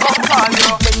send come call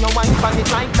you. When you wine for it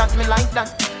like that, me like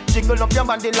that. Jiggle up your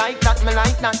body like that, me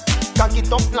like that. Cock it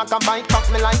up like a bike cock,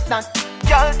 me like that.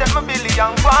 Girl, them a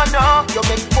billion one up. You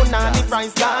make punani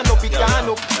price gone up, it gone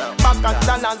up. Back at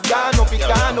dollars gone up, it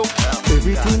gone up.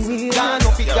 Everything we gone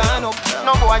up, it gone up.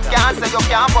 No boy can't say you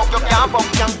can't fuck.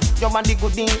 Your body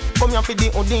good in, come here for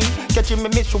the hoodie. Catch me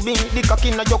miss you be, the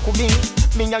cocky na your kubin.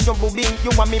 Me and your booby,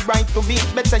 you want me bright to be.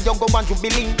 Bet say you go and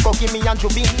jubilee, cocky me and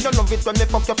jubilee. You love it when me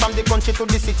fuck you from the country to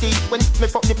the city. When me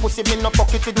fuck the pussy, me no fuck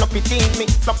it with no pity. Me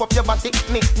slap up your body,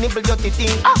 me nibble your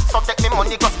titty. So take me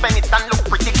money, go spend it and look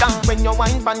pretty gone. When you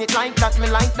wine pan it like that,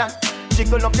 me like that.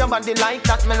 Jiggle up your body like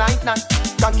that, me like that.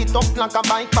 Cock it up like a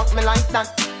bike pack, me like that.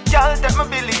 Girl, take me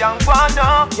billion one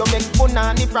up. You make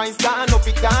punani price gone up,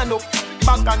 it gone up.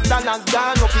 Back and dollars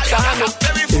gone up, it gone up.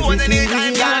 Everything we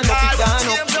gone up, it gone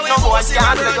up. No boy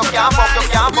can't say you can't fuck.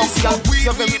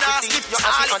 You're very pretty, you're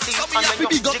happy, and then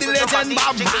big up the legend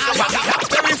Bob.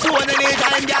 Every phone in the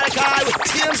time, girl call.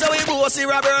 Same so we bossy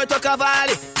Roberto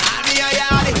Cavalli. Call me a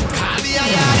yardie.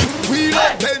 We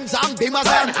love Benz and Bimmers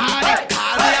and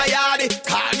Hardy.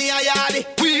 Call me a yardie.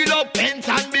 We love Benz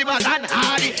and Bimmers and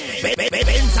Hardy.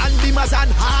 Benz and Bimmers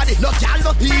and Hardy. No girl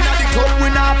no in at the club we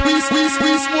not. We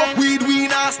smoke weed, we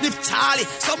not sniff Charlie.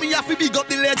 So me have to big up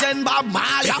the legend Bob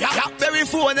Marley. Very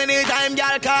phone anytime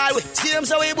y'all call we. Same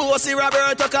so we bossy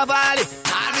Roberto Cavalli.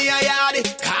 Call me a yardie,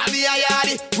 call me a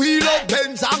yardie. We love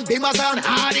Benz and Bimmers and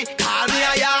Hardy. Call me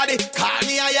a yardie, call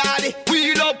me a yardie.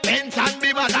 We love Benz and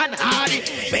Bimmers and Hardy.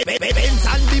 Benz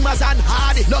and Bimmers and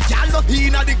Hardy. No gal no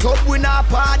inna the club we not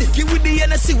party. Give with the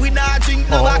Hennessy we not drink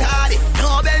no Bacardi.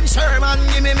 No Ben Sherman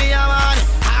give me a money.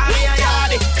 Call me a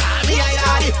yardie, call me a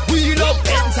yardie. We love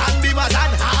Benz and Bimmers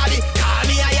and Hardy. Call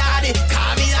me a yardie,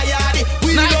 call me a yardie.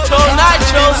 We Nitro,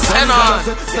 love send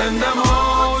them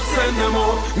out, send them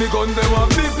out. Me gun them up,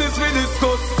 business we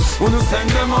discuss. Wanna send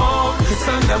them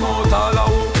out all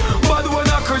out. But when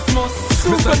a Christmas,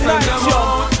 me say send them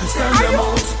out.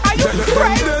 Are you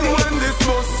crazy? Then when this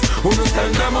bus, wanna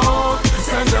send them out.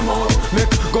 Make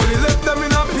gully left them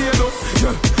in a paydus.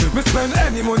 Yeah, me spend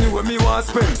any money when me want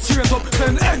spend. Straight up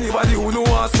send anybody who know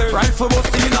want send. Rifle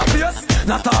bust in a face,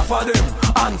 not half of them.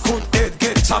 And foot head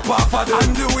get chop off of them.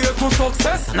 And the way to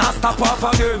success, not stop off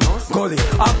again. Gully,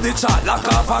 up the chat, lock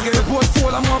off again. Both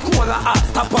full of more cola, hot,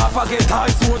 stop off again. High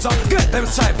soldier, get them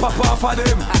stripe, pop off of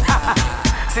them.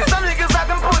 See some niggas like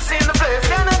them pussy in the place.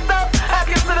 Can't stop, I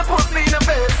can see the pussy in the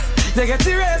face. They get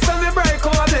the race and they break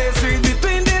over this. Read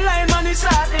between the line, man, it's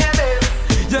shot in your days.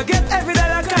 You get every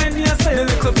dollar kind in yourself. The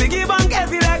little piggy bank,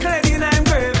 every like lady in I'm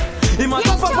grave. He must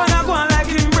up and I go on like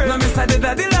him brave. Now me say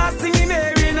that the last thing in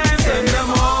every night. Send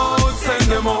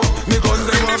them out. Me gun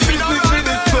them up, business we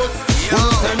discuss.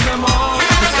 Send them out.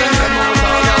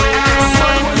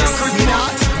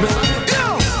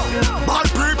 Bad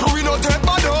people we no take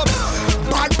bad up.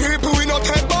 Bad people we no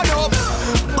take bad up.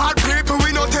 Bad people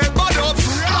we no take bad up.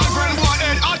 Grand boy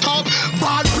head hot up.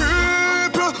 Bad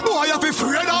people, boy you fi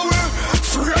afraid of me,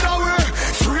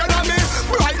 afraid of me.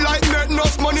 Bright like net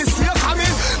enough money safe for me.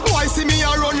 Boy see me a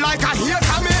run like a hate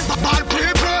of me. Bad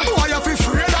people, boy you fi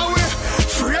afraid of me,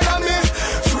 afraid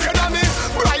of me.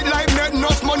 Bright like net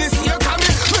enough money safe for me.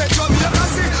 Make your make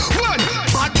us see one.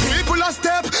 Bad people a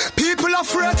step, people a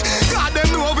fret. God them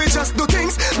know we just do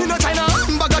things. Me no China,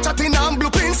 bag of chatting and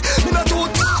blueprints. Me no too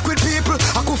talk with people,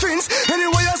 I could fins.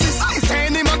 Anyway you see size,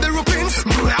 turn him up the roupins.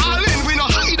 All in, we no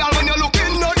hide all when you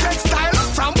looking. No textile,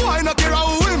 from boy no care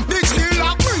how him. Big tree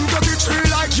like bring to the tree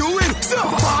like you win. So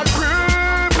bad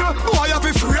people, boy you be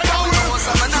afraid of me,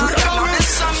 afraid of me.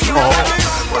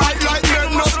 Bright like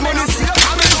net enough money, see you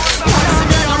coming.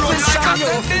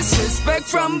 Disrespect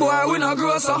from boy, we no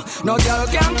grow so. No girl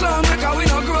can clown because we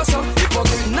no grow so.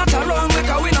 Hypocrite not around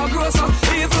because we no grow so.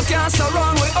 People can't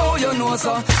surround we, oh you know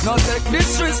so. No take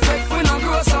disrespect, we no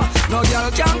grow so. No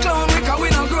girl can clown because we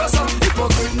no grow so.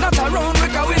 Hypocrite not around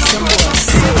because we no grow so.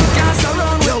 People can't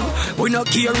surround we. We no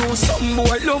care who some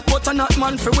boy love, but a not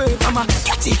man for wave. I'm a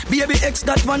catty, baby X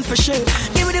that one for shave.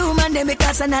 Give me the woman them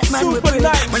because a not man we pray.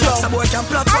 When lots of boy can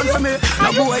plot one for me, no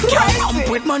boy can't pump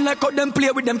with man like how them play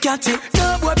with them catty.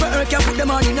 No boy but her can put them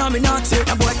on in a me naughty.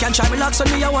 No boy can try me lock so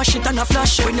me a wash it and a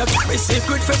flash it. When you carry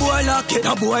secret for boy lock it.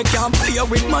 No boy can play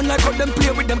with man like how them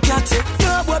play with them catty.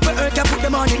 No boy but her can put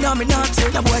them on in a me naughty.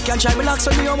 No boy can try me lock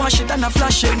so me a wash it and a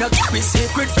flash it. No carry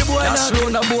secret for boy lock it.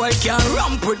 No boy can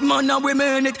ramp with man and we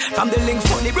mean it. From the link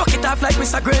funny broke it off like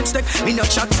Mr. Great Stick. Me no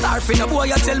chat star for no boy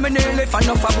you tell me nearly. For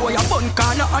enough a boy a bun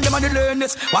corner and them a the learn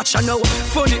this. Watch you now.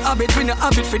 Funny habit we no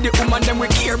habit for the woman them we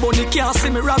care bunny can't see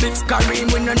me rabbits. Kareem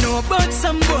we no know about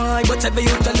some boy. But every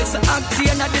youth a listen acting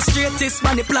and the straightest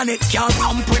man the planet. Can't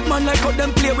ramp with man like how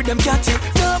them play with them catty.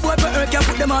 No boy but her can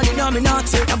put them on in a me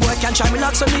naughty. No boy can try me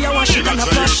lock so me a wash it and a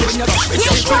flash it. No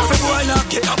secret for boy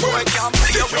lock it. No boy can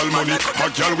play with man like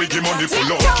how them girl we give money full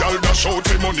out. Girl dash out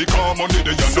for money, call money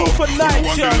they you know. Who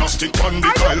want the elastic and the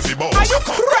Kyle fi boss. Are you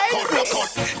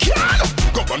crazy?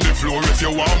 Go on the floor if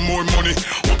you want more money.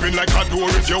 Open like a door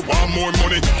if you want more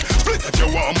money. Split if you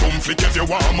want boom flick if you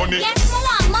want money. Yes, I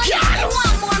want money. I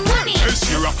want more money. Hey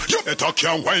Sierra, you better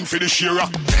can't wine for the shearer.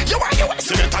 You want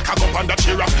see better cock up on the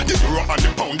chair. The euro and the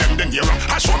pound them then nearer.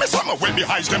 I show me some when the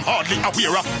highs them hardly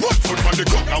aware. One foot on the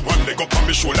cup and one leg up on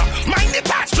the shoulder. Mind the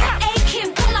pass drop. Hey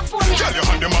Kim, pull up for me. Girl, you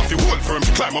hand them off the whole firm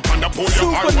to climb up on the pole.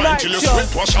 You hard wine till you sweat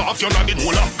wash off your nodding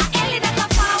molar.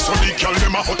 So the girl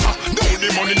them a hotter. No the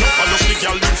money no follow the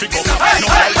girl them fi go. No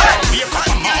girl can't be a cup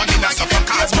of money. That's a fuck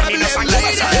cause money that's a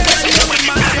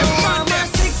Mama,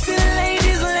 sexy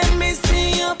ladies, let me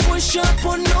see you push up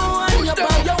on no one. You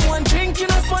buy your one drink, you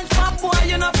know sponge pop boy.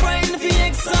 You're not frightened if you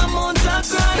X amount of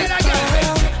grind.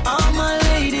 All my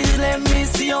ladies, let me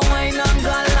see you wine and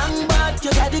go long back.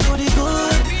 You got the goody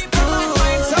good.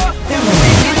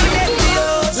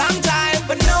 Long time,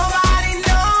 but nobody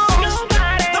knows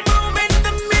the moment,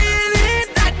 the minute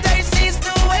that they cease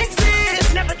to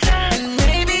exist. And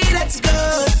maybe that's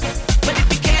good, but if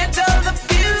you can't tell the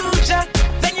future.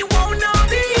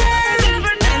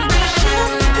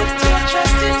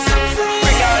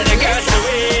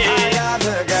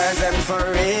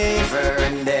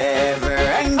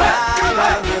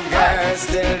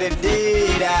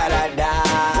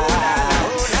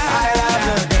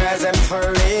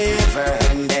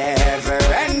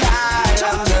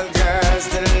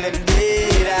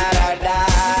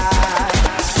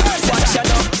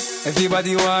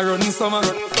 Everybody want run summer.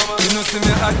 You know see me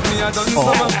at me a done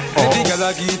summer. Every girl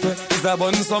I get is a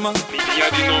bun summer. Me a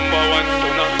the number one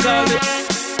stunner.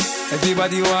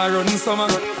 Everybody want run summer.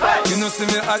 You know see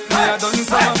me at me a done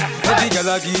summer. Every girl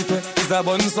I get is a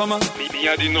bun summer. Me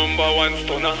a the number one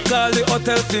stunner. Call the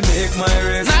hotel to make my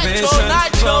reservation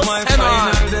for my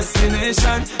final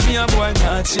destination. Me a boy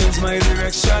not change my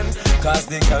direction, cause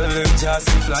the girl them just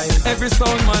fly. Every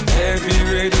sound man, every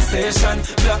radio station.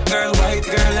 Black girl, white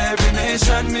girl, every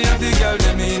nation. Me and the girl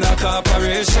them in a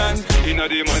corporation. In a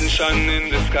the mansion in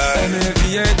the sky.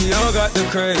 MAVAD, you got the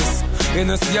craze. You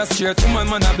know see a straight woman,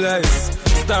 man a blaze.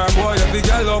 Star boy, every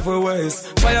girl love her ways.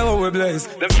 Fire how we blaze.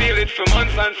 Them feel it for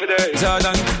months and for days.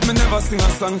 Jordan, me never sing a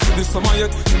song for the summer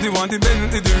yet. The one, the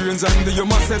Bentley, the range and the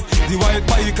Yuma set. The white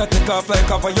bike can take off like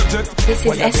a your jet. This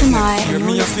is SMI and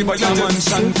me a see by your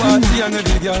mansion party and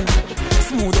every girl.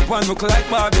 Smooth up and look like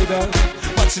Barbie doll.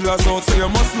 Bachelor's out, so you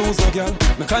must lose a girl.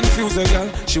 Me confuse a girl.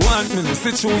 She want me to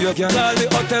sit through your girl. Call the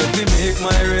hotel to make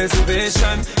my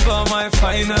reservation for my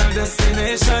final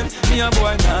destination. Me a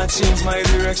boy not change my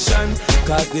direction,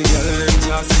 cause the girl them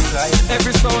just fly.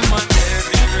 Every sound man,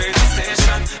 every radio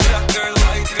station. Black girl,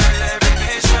 white girl, every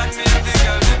nation. Me and the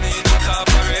girl them in a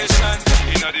corporation.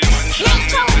 In a the mansion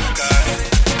in the sky.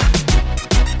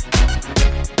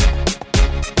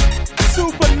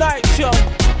 Super Night Show.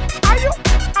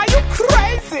 Are you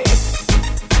crazy?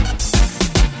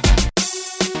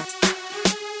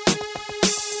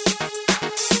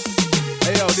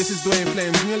 Hey yo, this is Dwayne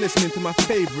Flames and you're listening to my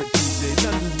favorite DJ,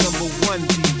 London's #1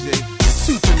 DJ,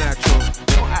 Supernatural.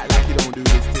 Don't act like you don't do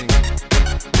this thing.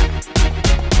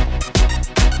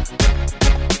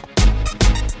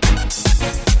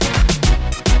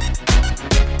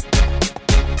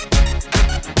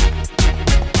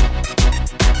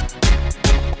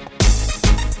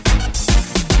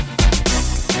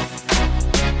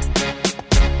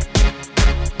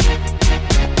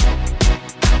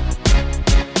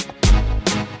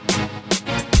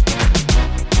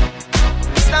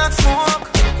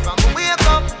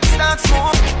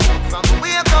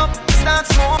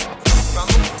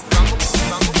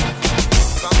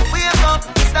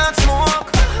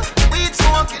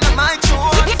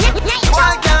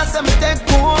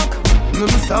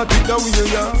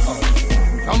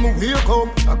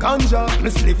 Me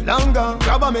spliff longer,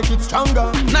 grab and make it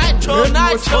stronger. Nitro,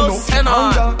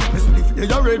 Senna. Me spliff, they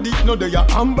are ready, no they are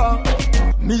amber.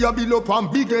 Me a bill up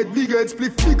and big head,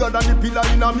 spliff bigger than the pillar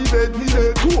in a me bed.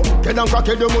 Cool, get and crack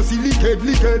it, you must see liquid.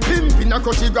 Pimp in a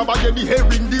crushy, grab and get the hair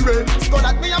in the red. So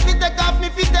that me a fit take off, me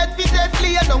fitted.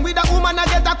 Lay down with a woman, I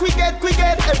get a quick head.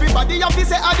 Everybody a fi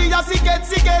say, adi a sick head.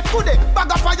 Could they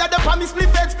bag of fire, the pa me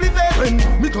spliff it. When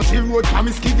me touch the road, pa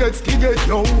me skigget.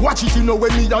 Yo, watch it, you know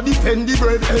when me a defend the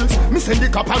bread. Else, me send the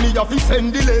cap and me a fi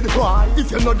send the lead. Why? If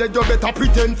you know that you better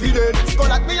pretend fi dead. So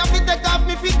that me a fit take off,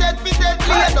 me fitted.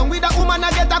 Lay down with a woman,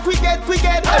 I get a quick head.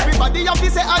 Everybody a fi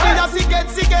say, adi a sick head.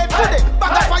 Could they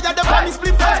bag of fire, the pa me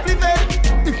spliff it.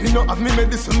 If you know have me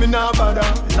medicine, me nah bother.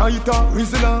 Lighter,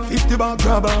 Rizla, 50 bar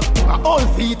grabber. All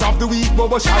feet of the week,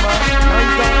 Bobo Shabba.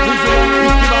 Lighter, Rizla,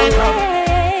 50 bar grabber.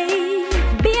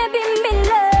 Baby, me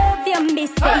love you, me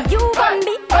say you want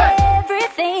me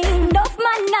everything. Enough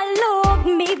man a look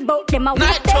me, but them a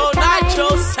waste their time. Nitro,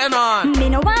 Senna. Me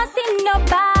no want see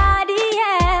nobody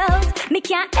else. Me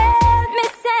can't help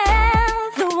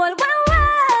myself. The whole world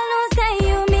knows say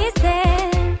you me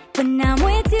say. When I'm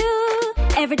with you,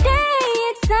 every day.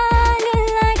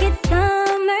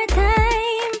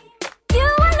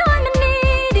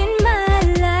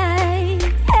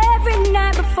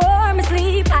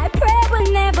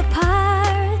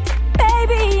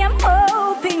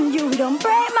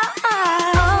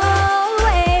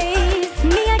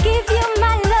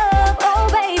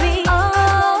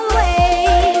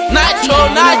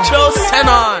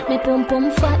 Me pum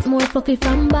pum fat, more fluffy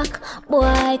from back.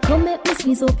 Boy, come make me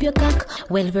squeeze up your cock.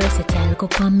 Well versatile, go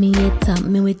on me head top.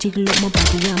 Me we jiggle up my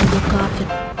body and look off it.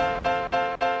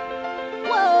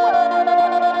 Whoa,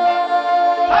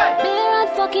 they're not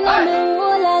fucking on me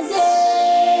all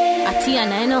again.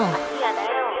 Atiana, I know.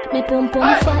 Me pum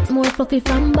pum fat, more fluffy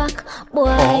from back.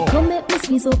 Boy, come make me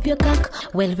squeeze up your cock.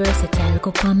 Well versatile,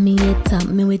 go on me head top.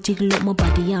 Me we jiggle up my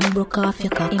body and broke off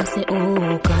your cock. Him say,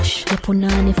 oh gosh, you put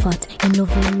on the fat. Him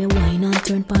love when me wine and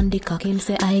turn pan the cock. Him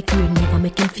say, I could never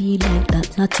make him feel like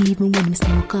that. Not even when him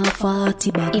smoke a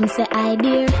 40 bag. Him say, I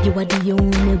dear, you are the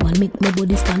only one. Make my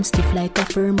body stand stiff like a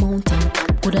firm mountain.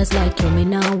 Good as like you, me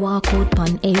now walk out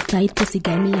pan. Hey, tight pussy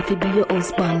guy, me if you be your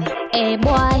husband. Hey boy,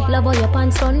 love how your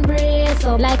pants done brace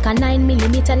up. Like a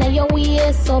 9mm na your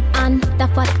waist up. And the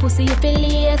fat pussy you feel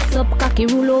lace up. Cocky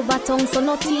rule over tongue so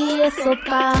no taste up.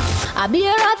 I be a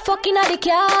rat fucking at the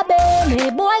cabin. Hey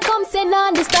boy, come send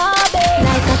on the starving.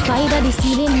 Like a spider the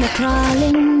ceiling me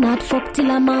crawling. Not fuck till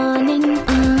the morning.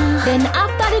 Then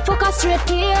after the fuck a straight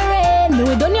hearing. Me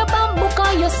we done your bamboo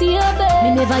cause you see a bed.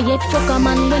 Me never yet fuck a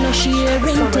man when no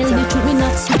sharing. Tell the truth me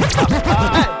not sweet.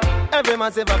 Every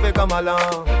man say if come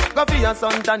along. Go for your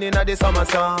sun tan in the summer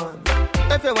sun.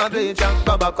 If you want bleach,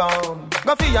 go back home.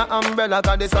 Go for your umbrella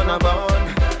cause the sun a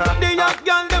burn. The young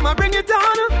girl them a bring it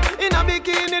on. In a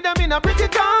bikini them in a pretty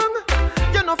tongue.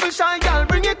 You know for shy girl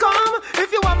bring it come.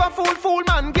 If you have a fool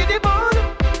man get it on.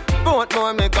 Both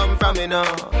more may come from me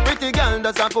now. Pretty girl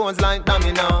does a pose like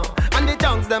dummy now. And the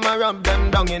tongues them a rub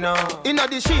them down you know. In a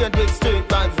the shade with straight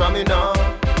vibes from me now.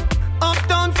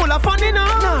 Uptown full of fun you know.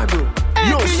 Nah bro.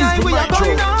 Yo, Super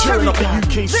Nitro, tearing up the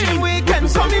UK scene,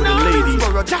 representing for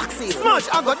the ladies. Smash,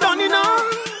 I got done, you know.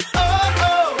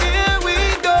 Oh, here we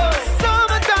go.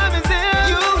 Summertime is here,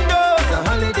 you know. It's a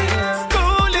holiday.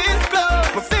 School is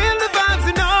closed, but feel the vibes,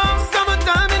 you know.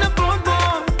 Summertime in a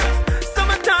boardwalk.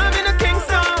 Summertime in a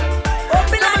Kingston.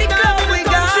 Open at the club, we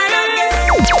got.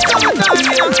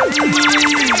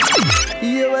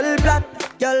 You will black,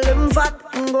 y'all them fat,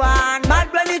 go on.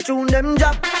 Bad when you tune them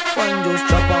drop. One just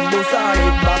chop and bust our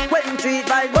head back. When treat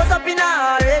like bust up in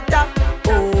our head top.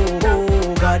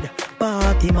 Oh God,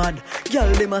 party mad.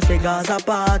 Y'all dem a say Gaza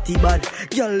party bad.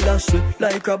 Y'all dash it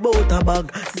like a butter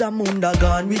bag. Zamunda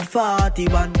gone with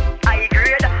 41. I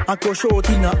agree. I go short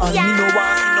in a hand. Me no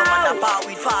want see no man a par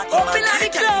with 40 man. Open at the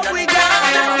club we got.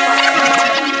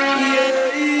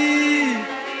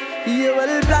 Yeah,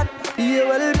 well black. Yeah,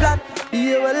 well black.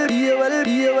 Yeah,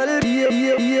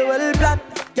 well black.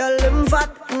 Y'all them fat,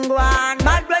 go on.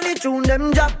 Bad when you tune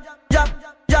them drop.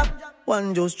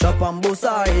 One just chop and bust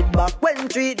our head back. When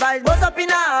treat like bust up in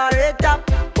our head top.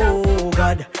 Oh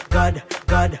God.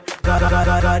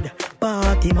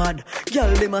 Party mad.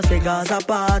 Y'all dem a say Gaza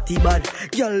party bad.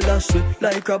 Y'all dash it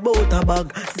like a butter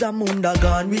bag. Zamunda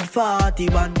gone with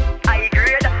 41. I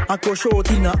agree. I go short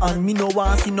in a hand. Me no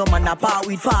want see no man a part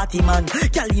with 40 man.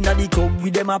 Y'all inna the club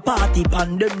with them a party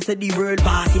pan. Them say the world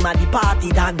party man the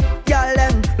party done. Y'all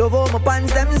them love how my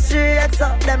pants them straight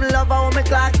up. Them love how my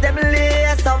clocks them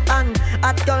lace up. And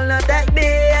at girl not take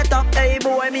bait up. Hey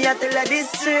boy me a tell her this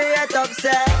straight up.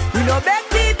 Say we no beg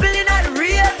people inna the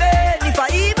raving. If I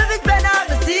even if it's better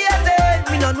I'm a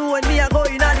saving. Me no know when me a go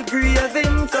inna the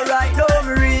graving. So right now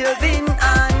me raving.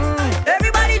 And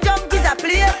everybody jump is a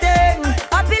plaything.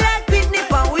 Happy like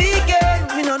picnic on weekend.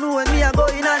 Me no know when me a go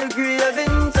inna the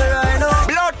graving. So right now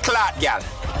blood clot gal.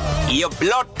 You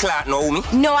blood clot know me?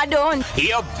 No I don't.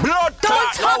 You blood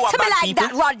clot. Don't talk to me like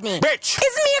that, Rodney. Bitch.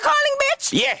 Is me calling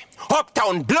bitch? Yeah.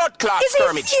 Uptown blood clot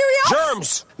skirmish. Is he serious?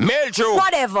 Germs, mildew,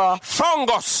 whatever,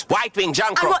 fungus, white wing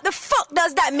jankro. And what the fuck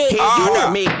does that make?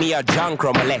 Order make me a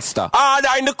jankro molester.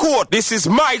 Order in the court. This is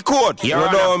my court. You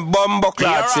don't bumbo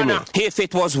clot to me. If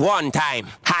it was one time,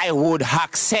 I would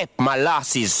accept my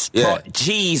losses. Yeah. But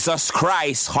Jesus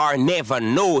Christ, I never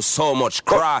know so much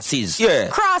crosses. Yeah.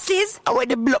 Crosses? Where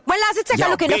the blood? Well, as you take a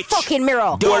look in the fucking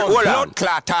mirror. Don't blood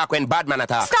clot talk when bad man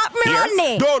attack. Stop me,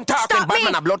 Rodney. Don't talk when bad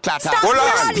man a blood clot talk. Hold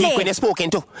on. Speak when you're spoken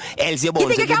to. Else your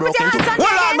bones will be broken too. Hold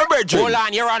on, my bitch. Hold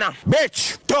on, Your Honor.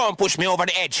 Bitch, don't push me over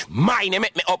the edge. Mine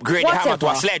make me upgrade the hammer to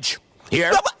a sledge.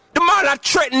 Here? The man that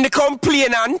threatened the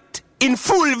complainant in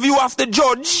full view of the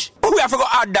judge. We have to go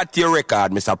add that to your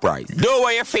record, Mr. Price. Do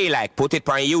what you feel like. Put it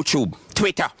on YouTube,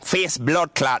 Twitter, Face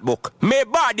Blood Clot Book. May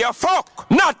bad you fuck.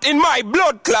 Not in my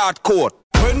blood clot court.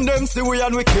 When them see we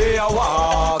and we care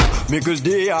walk, because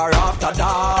they are after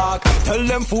dark. Tell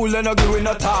them fool and agree with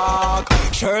no talk.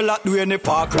 Sherlock do any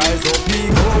park, rise up me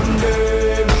gun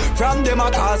them. From them a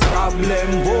cause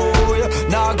problem, boy.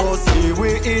 Now go see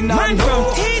we in and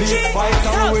no. This fight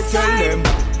and we tell them.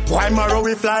 Why Maro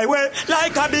we fly away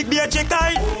like a big beige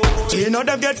kite? You know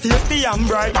them get tasty and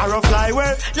bright. Maro fly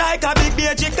away like a big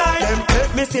beige kite. Them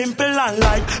take me simple and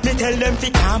light. Me tell them fi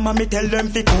calm and me tell them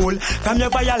fi cool. From you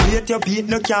violate your beat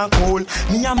no can cool.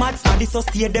 Me a mad study so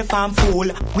stay the farm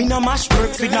fool. We no mash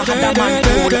works we no have a man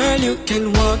cool. Girl, you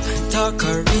can walk, talk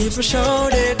or even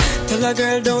shout it. Tell a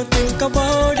girl don't think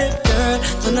about it, girl.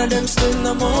 None of them still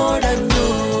no more than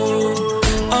you.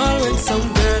 All when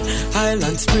some girl,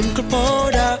 Highland sprinkle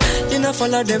powder. You know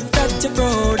follow them that your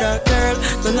brother, girl.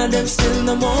 None of them still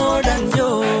no more than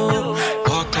you.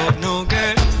 Walk out no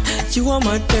girl, you want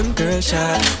my them girl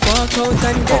shot. Walk out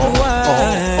and get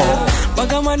wild.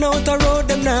 Bag a man out the road,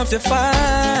 them have to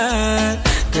fight.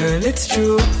 girl, it's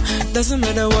true. Doesn't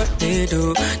matter what they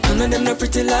do, none of them are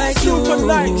pretty like you.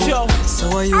 So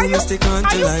why you must stick on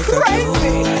to like a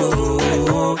glue?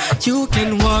 You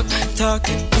can walk, talk,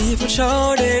 and even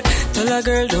shout it. Tell a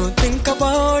girl don't think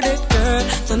about it, girl.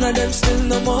 None of them still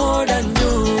no more than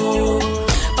you.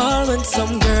 All when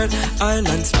some girl,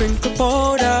 island sprinkle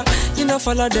powder. You know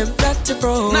follow them, that you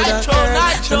proud of,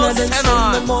 girl. None of them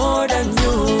still no more than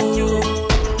you.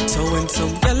 So when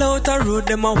some girl out a road,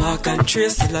 them a walk and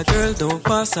trace. Till a girl don't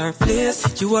pass her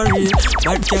place. You are real,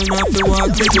 bad girl not fi walk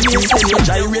with me. You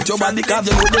gyrate your body cause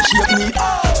you know the shape me.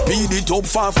 Speed it up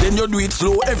fast, then you do it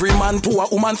slow. Every man to a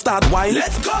woman start whine.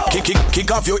 Let's go. Kick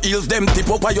off your heels, them tip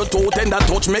up on your toe. Tender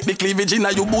touch, make the cleavage in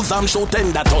a your bosom show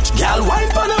tender touch. Girl, wine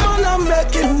for the man and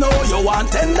make him know you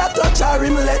want tender touch or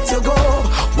him let you go.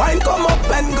 Wine come up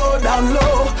and go down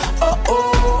low.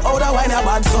 Oh, the wine a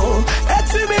bad so.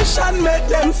 Exhibition make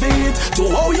them feet to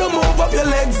how you move up your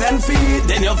legs and feet.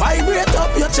 Then you vibrate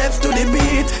up your chest to the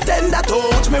beat. Tender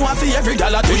touch, me want see every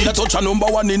gal a tweet. Tender touch a number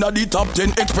one in the top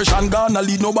 10. Expression gonna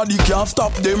lead, nobody can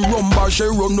stop them. Rumba she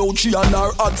run out, she and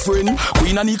her hot friend.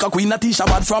 Queen Anika, Queen Atisha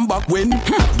bad from back when.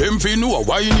 Them fi know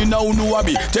whining now know a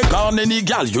be. Take on any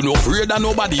gal, you no afraid of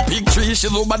nobody. Big tree,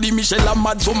 she's nobody. Michelle and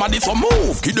mad, somebody so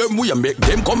move. Give them we make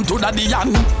them come to daddy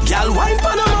and gal wine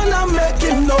for the man and make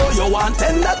him know you want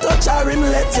tender touch or him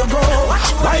let you go.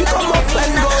 Wine come up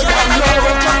and go down low.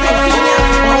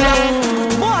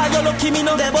 Boy, you lucky me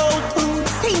know the boat.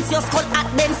 Since your skull at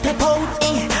them step out.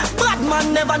 Bad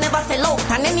man never sell out.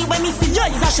 And anyway me see you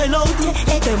is a shell out.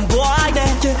 Them boy them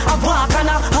a walk and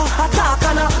a talk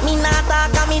and a. Me not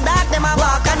talk and me dog them a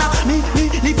walk and a. Me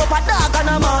lift up a dog and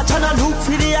a march and a look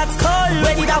for the hot skull.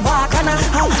 Ready to walk and a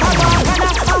walk and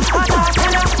a talk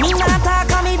and a. Me not talk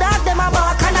and me dog them a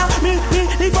walk and a. Me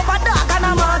lift up a dog and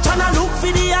a march and a look for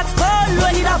the hot skull.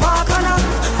 Ready to walk and a.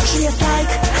 She's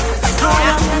like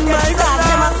my dog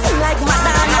them a sing like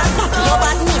Madonna. Your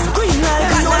bad knees green like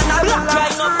Madonna. Black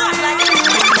right no bad like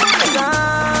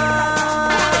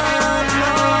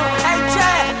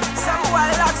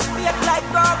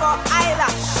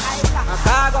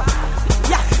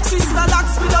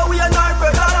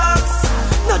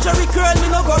Jerry curl, me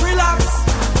no go relax.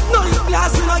 No lip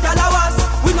glass, me no galawas.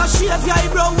 We no shave your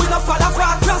eyebrow, we no fall off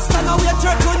rock. Rasta no wear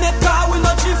turtleneck car, we no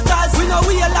drifters. We no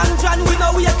wear lantern, we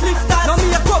no wear clifters. No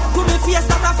make up to me face,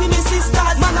 that a fi me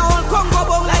sisters. Man a all Congo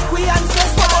bong like we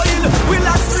ancestors. We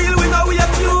lax real, we no wear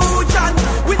fusion.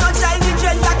 We no Chinese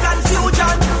gender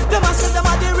confusion. Them a say them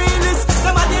a the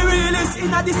realest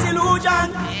in a disillusion.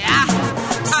 Yeah.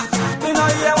 Me no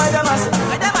hear why them a say.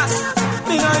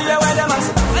 Me no hear why them a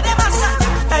say.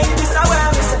 Hey, this a way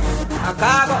I'm say. A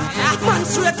cargo. Man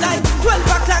straight like 12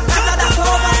 o'clock after that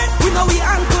over. We know we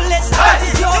ankle, let's start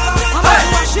it over. I'm a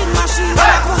machine.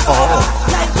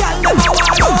 Like y'all never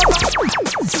walk over.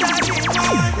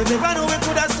 If you know we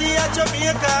could have seen at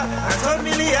Jamaica, a 1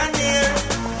 millionaire.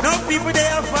 No people they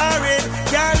are foreign.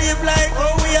 Can't live like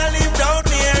how we are live down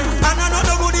here. And I know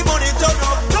the good money turn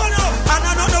up. And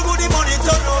I know the good money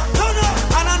turn up.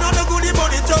 And I know the good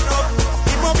money turn up.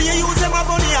 It might be a use them a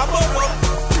money a borrow.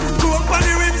 On the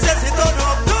rims, yes, it turn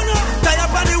up. Tie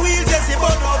up on the wheels, yes, it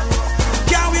burn up.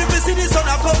 Can't wait to see the sun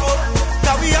a come up.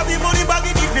 Cause we have the money bag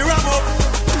if we ram up.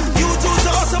 You choose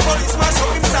to hustle, but it's smash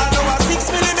up inside our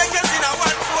 6 million makers in a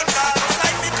one phone call.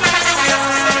 Like me clear.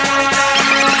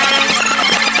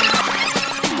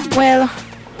 Well,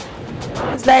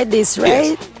 it's like this,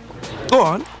 right? Yes. Go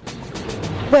on.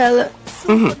 Well,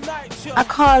 I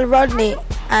called Rodney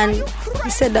and he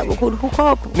said that we could hook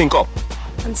up. Link up.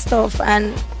 And stuff,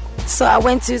 and so I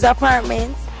went to his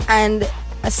apartment and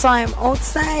I saw him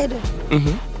outside,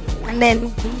 and then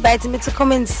he invited me to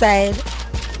come inside,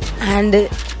 and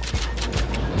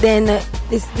then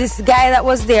this guy that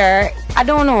was there, I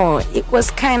don't know, it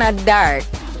was kind of dark.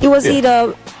 It was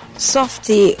either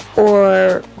Softy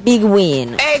or Big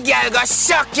Wayne. Hey girl, go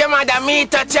suck your mother, me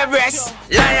touch your breast.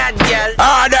 Lion girl,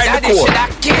 Daddy should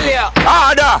have kill you.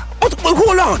 But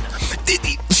hold on.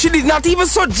 She did not even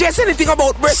suggest anything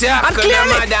about breast. And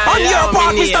clearly, on your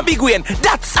part, Mr. Big Wayne,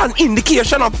 that's an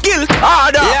indication of guilt.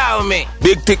 Allow me.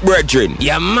 Big thick brethren,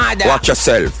 your mother. Watch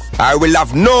yourself. I will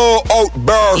have no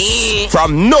outbursts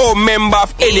from no member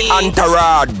of any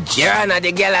entourage. Your Honor,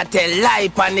 the girl I tell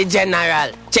lie on the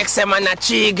general. Check some on a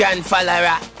 3 grand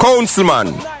follower.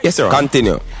 Councilman. Yes, sir.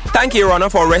 Continue. Thank you, Your Honor,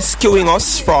 for rescuing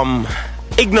us from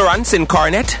ignorance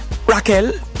incarnate.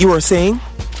 Raquel, you were saying?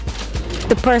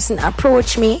 The person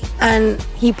approached me and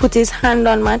he put his hand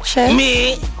on my chest.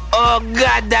 Me? Oh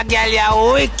God, that girl,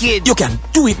 you're wicked. You can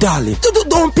do it, darling.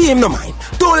 Don't pay him no mind.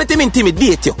 Don't let him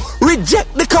intimidate you.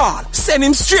 Reject the call. Send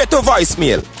him straight to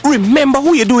voicemail. Remember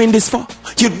who you're doing this for.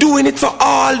 You're doing it for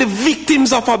all the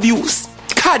victims of abuse.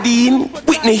 Cadine,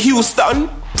 Whitney Houston,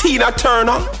 Tina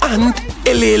Turner, and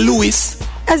L.A. Lewis.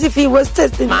 As if he was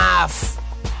testing Math.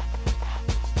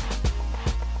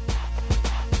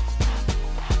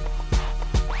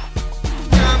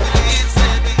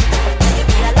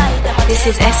 This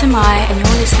is SMI and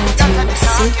you're listening to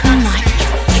Super Night.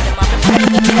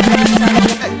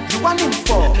 You want him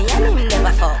for? Me and him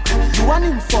never fuck. You want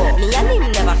him for? Me and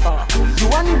him never fuck. You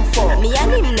want him for? Me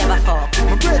and him never fuck.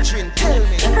 My brethren, tell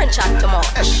me. Your friend chat too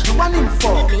much. You want him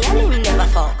for? Me and him never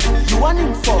fuck. You want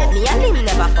him for? Me and him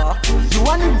never fuck. You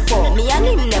want him for? Me and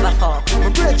him never fuck. My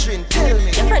brethren, tell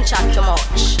me. Your friend chat too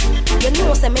much. You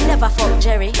know say me never fuck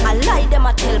Jerry. I lie them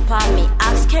a tell pa me.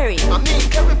 Ask Kerry. I mean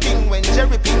Kerry Ping when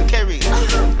Jerry Ping Kerry.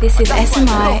 This is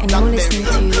SMI and you're listening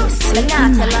to Super Night. Me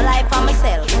not tell a lie for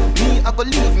myself. Me I go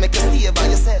leave, make you stay by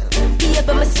yourself.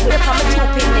 Baby, me swear for me two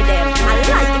penny them. I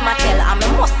lie him a tell, and me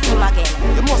must see him again.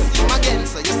 You must see him again,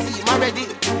 so you see him already.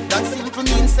 That simple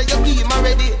means say you give him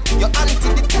already. Your auntie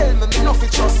did tell me nothing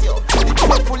trust you. The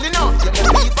door pulling up, you me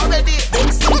leave already. Them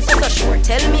seems so sure,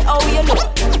 tell me how you know.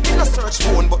 You no search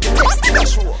phone, but the text is a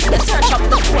show. You search up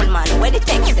the phone, man, where the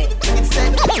text say? It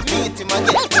said, meet him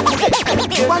again.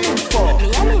 You want him for? Me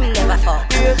and him never fuck.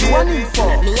 You want him for?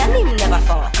 Me and him never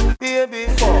fuck. Baby,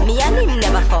 for? Me and him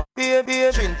never fuck.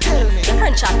 Baby, tell me. Your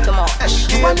friend chat too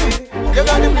much. You want him? You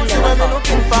got the pussy when me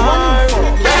looking for.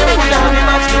 You got the pussy when me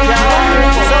match the girl.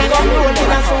 So come roll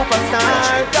in a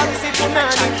superstar. Taxi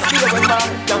punani, still with her.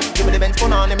 Give me the Benz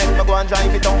punani, make me go and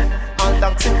drive it down. All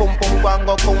taxi pum pum go and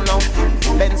go cool now.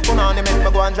 Benz punani, make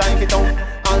me go and drive it down.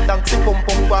 All taxi pum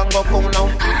pum go and go cool now.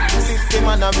 50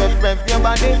 man a rev your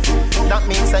body. That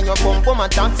means that you pum pum a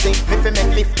taxi. Me fi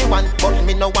make 51, but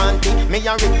me no want it. Me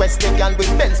a request the girl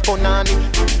with Benz punani.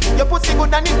 Your pussy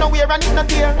good and it no wear and it no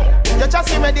tear. Your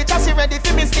chassis ready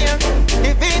for me steer.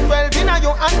 The V12 in a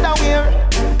your underwear.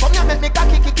 Come here make me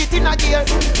cocky kick it in a gear.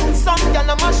 Some girl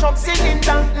a mash up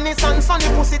cylinder. Nissan Sunny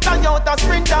pussy Toyota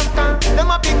Sprinter. Them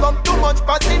a pick up too much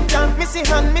passenger. Missy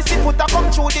hand, missy foot a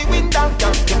come through the window.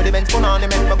 Give me the Benz punani,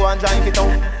 make me go and drive it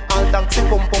out. All taxi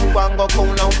pum pum go and go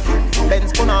cool now.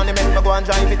 Benz punani, make me go and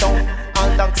drive it out. All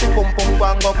taxi pum pum go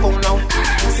and go cool now.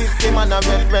 50 man a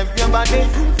rev your body.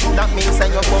 That means that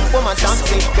you pum pum a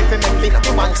taxi. If you make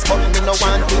 51, but me no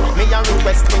want it. Me a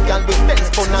request we can do Benz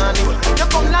punani. You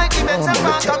come like the Benz and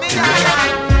back of me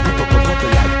Bubble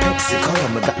like PepsiCo,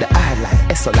 me got the eye like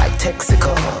Esso like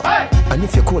Texaco. And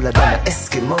if you're cooler than an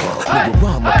Eskimo, me will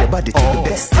warm up your body to the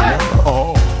best, you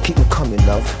know. Keep me coming,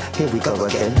 love, here we go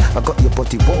again. I got your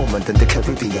body warmer than the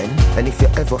Caribbean. And if you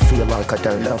ever feel like I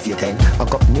don't love you then, I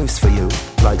got news for you,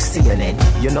 like CNN.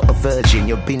 You're not a virgin,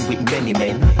 you've been with many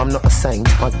men. I'm not a saint,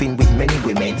 I've been with many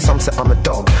women. Some say I'm a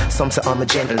dog, some say I'm a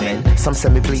gentleman. Some say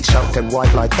me bleach out and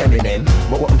white like Eminem.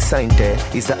 But what I'm saying there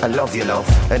is that I love you, love.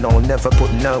 And I'll never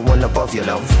put no one above you,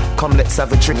 love. Come let's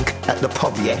have a drink at the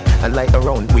pub, yeah. And later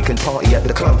on we can party at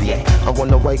the club, yeah. I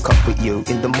wanna wake up with you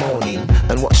in the morning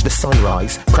and watch the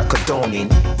sunrise, crack a dawning.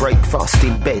 Breakfast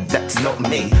in bed, that's not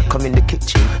me. Come in the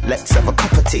kitchen, let's have a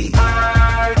cup of tea.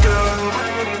 I don't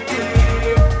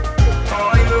anything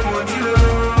for you, would you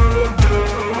do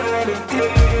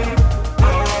anything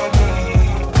for me?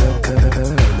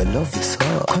 Girl, I love you so.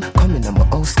 Come in on my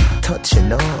house,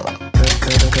 touching up.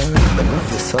 Girl, I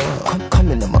love you so.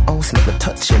 Come in on my house, make me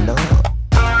touching up.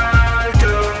 I'll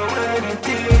do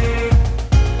anything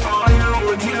for you,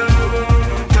 would you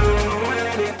do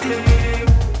anything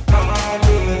for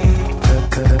me?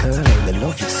 Girl, I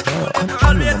love you so.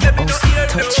 Come in on my house,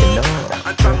 touching up.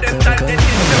 Girl, I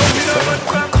love you so. Come in on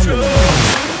my house.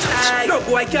 No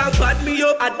boy can't bad me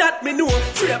up, and that me know.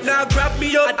 Trap now grab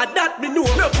me up, and that me know.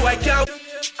 No boy can't.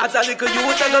 As a little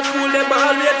youth and a school, them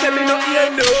always say me no hear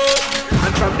no.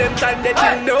 And from them time they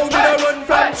till now we don't run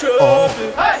from trouble.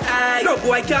 No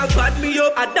boy can't bad me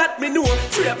up, and that me know.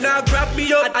 Trap now grab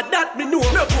me up, and that me know.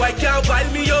 No boy can't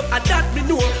wild me up, and that me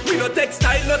know. We no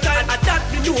textile no time, and that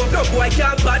me know. No boy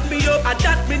can't bad me up, and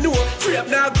that me know. Trap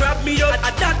now grab me up,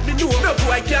 and that me know. No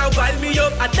boy can't wild me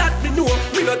up, and that me know.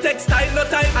 We no textile no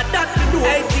time, and that me know.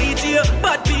 Hey DJ,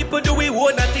 bad people do we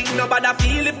own a thing. Nobody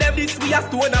feel if them this we a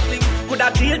stone a fling. Coulda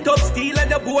deal top steel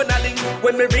and the bone a link.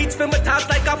 When me reach for my task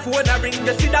like a phone a ring.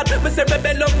 You see that? Me say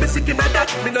rebel up, me sitting at that.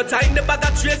 Me no time the bag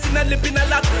of tracing and lipping a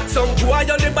lot. Some boy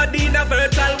on the body in a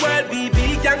virtual world.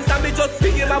 BB gangsta me just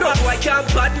ping him a back. No boy can't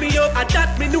bad me up, and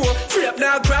that me know. Trap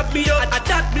now grab me up, and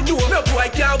that me know. No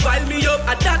boy can't wild me up,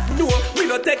 and that me know. We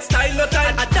no textile no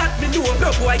time, and that me know.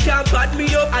 No boy can't bad me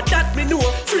up, and that me know.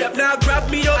 Trap now grab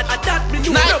me up, and that me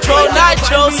know.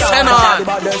 Nitro, send on.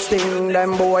 About the sting,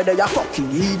 them boy they a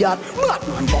fucking idiot.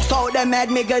 Madman bust out them head,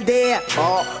 me girl there.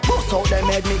 Bust Bust out them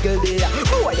head niggle there.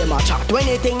 Boy them a chat. When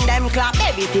they think them clap,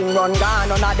 everything run gone.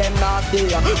 None of them nasty.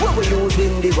 What we use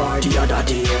in the war the other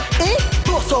day.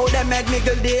 Bust out them head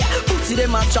niggle there. Pussy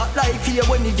them a chat like fear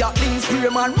when the got things spray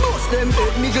man. Bust them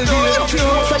head niggle there.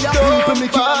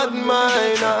 Don't bad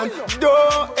mind and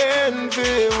don't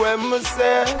envy when me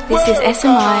say. This is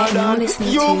SMI and you're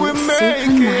listening you to will make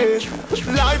Immaculate. it.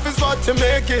 Life is what you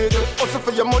make it. Also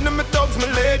for your money, me thugs, me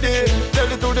lady. Tell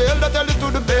it to the elder, tell it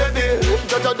to the baby.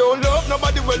 Judge I don't love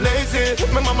nobody, we lazy.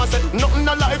 My mama said nothing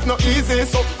in life not easy.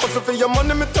 So also for your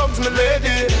money, me thugs, me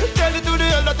lady. Tell it to the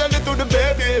elder, tell it to the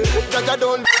baby. Judge I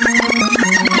don't.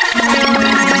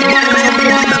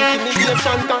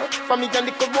 For me, a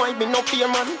little boy, me no fear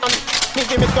man. And me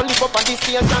give me to live up on this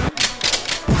station.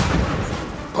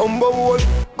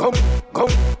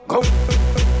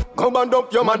 Come and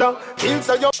up your mother. Kill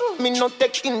say you me no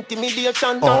take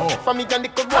intimidation. For me, a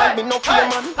little boy, me no fear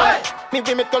man. And me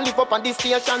give me to live up on this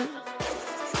station.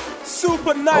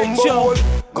 Super night show.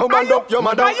 Come and up your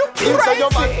mother. Inside your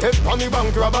back, take for me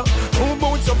bank robber. Who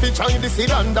boots your feet, trying to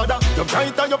see and dada. You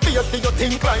bright on your face, till you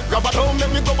think like grabber. Don't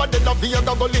make me go a dead of here,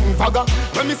 go link fagger.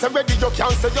 When me say ready, you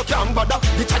can't say you can't bother.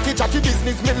 The chatty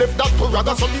business, me left that to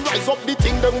rather. So me rise up the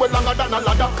thing, them well longer than a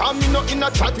ladder. Call me no in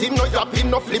a chatting, no yapping,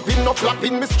 no flipping, no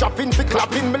flapping. Me strapping, fi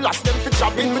clapping, me last them fi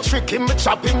chopping. Me tricking, me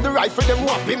chopping. The rifle them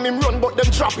whopping, him run but them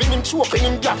dropping. Him choking,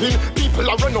 him gapping. People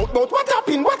are run out, but what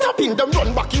happened? What happened? Them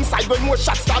run back inside when more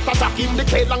shots start attacking. They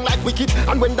play long like wicked.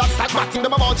 And when that start batting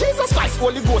them about Jesus Christ,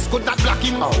 Holy Ghost could not block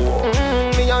him.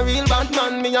 Me a real bad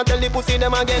man. Me a tell the pussy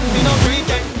them again. Me no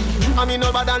pretend. I mean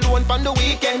no bad alone from the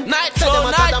weekend. Nitro,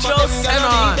 send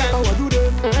on.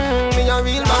 Me a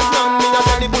real bad man. Me a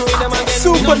tell the pussy them again.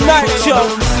 Super Nitro.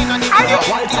 Are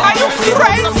you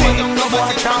crazy?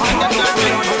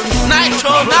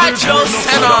 Nitro,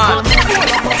 send on.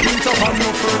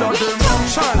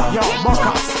 Yo,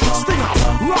 Marcus, Stingers,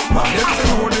 Rockman,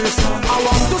 everything on this. I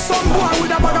want to some boy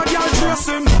with a bag of girl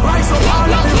chasing. Rise up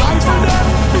all of the rifle them.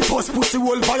 The first pussy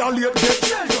will violate them.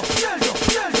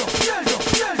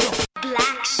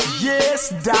 Black sheep. Yes,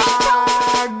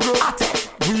 dog.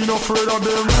 We no afraid of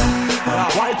them.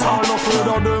 White all no afraid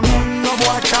of them. No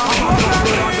boy can't no afraid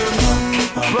of them.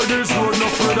 Brothers road no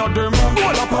afraid of them.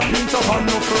 Roll up a pint of and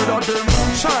no afraid of them.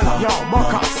 Sherlock, yo,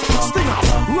 Marcus, Stingers,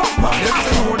 Rockman,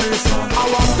 everything on this. I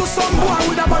want to some boy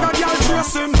with a bag of girl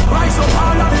chasing. Rise up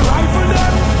all of the rifle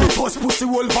them. The first pussy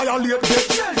will violate them.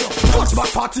 Touch back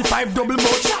 45 double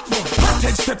mouth. Hot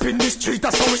step in the street,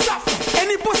 that's how we stop.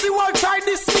 Any pussy will try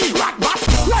this me. Rock back.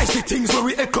 Lies the things where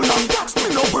we echo long. Me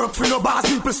no work for no bars,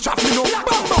 people strap me no.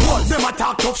 Bamba hold them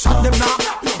attack tough, shot them now.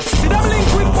 See them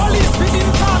link with police, we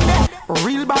inform them.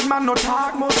 Real bad man no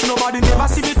talk much. Nobody never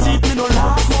see me teeth, me no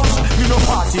laugh much. Me no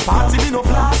party, me no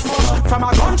flash much. From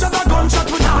a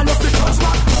gunshot, we all up the clutch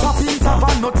back. Pop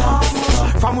interval, no talk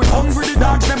much. From we hungry, the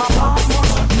dogs, them a bark much.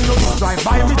 Me no drive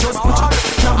by, me just push out.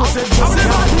 Now go say just me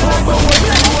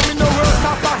no work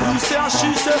after he say or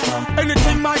she say.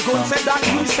 Anything my gun said that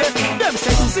he said. Them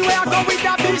say, see where I go with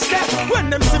that beast there.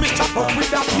 When them see me chop up with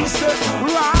that piece there.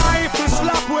 Rifle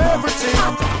slap with everything.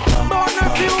 Born a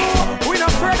few, we no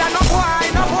afraid of no boy.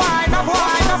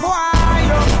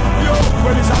 Yo,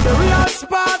 when it's at the real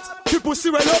spot, people see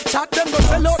well up chat, them go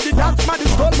sell out the dance man,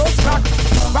 this gun must crack.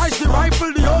 Rise the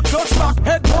rifle, the old touch back,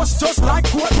 head bust just like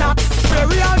quote knot. The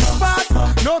real spot,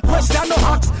 no question, no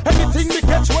hacks. Anything me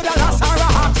catch with a lass or a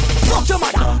hacks. Fuck your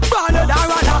mother, ballad or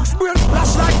a lax. Brain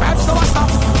splash like pipes, so I stop.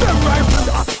 Them rifle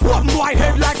that, one boy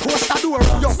head like coaster door.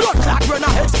 Your blood clot when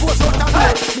I expose out a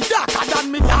door.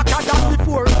 Me darker than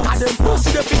before. Cause them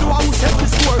pussy they feel who set the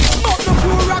score. Not no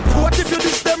floor rock fort if you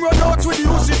diss them, run out with the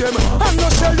use them. And no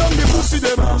shell down the pussy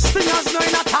them. Stingers no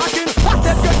in attacking. What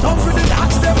they get done with the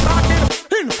dogs them barking.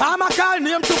 Informer call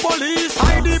name to police.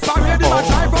 ID parade him a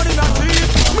drive running a jeep.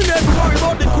 Me never worry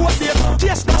about the court date.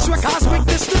 Case dash records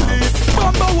witness to leave.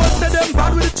 Bumba won't say them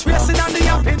bad with the tracing and the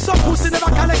yapping. Some pussy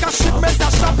never collect a shipment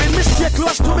a shopping. Me stay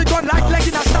close to me gun like leg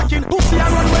in a stacking. Pussy I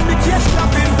run when the case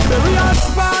clapping. The real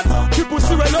spot. The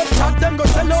pussy well up chat them go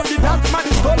sell out the dance man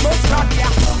is gun must crack.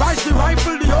 Rise the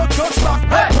rifle the old touch back.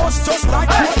 Head bust just like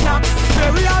whatnot. The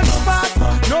real spot.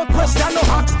 No question no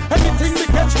hacks. Anything me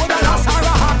catch with a lass or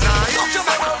a hack.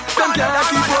 Them can't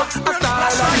keep up a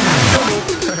style.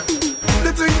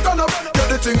 The thing turn up, yeah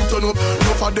the thing turn up.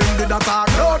 No for them did attack,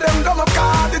 no them dumb up.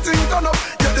 Car the thing turn up,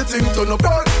 yeah the thing turn up.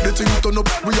 The thing turn up,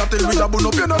 we are till we a bun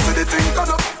up. You know see the thing turn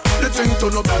up, the thing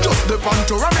turn up. Just the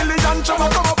pancho, a million chama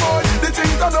come up boy. The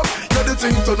thing turn up, yeah the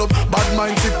thing turn up. Bad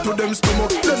mind sick to them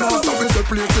stomach. Then after we say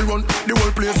place to run, the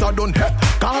whole place a done. Hey,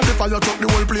 call the fire truck, the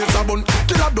whole place a bun.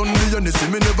 Till I done the Hennessy,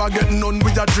 me never get none.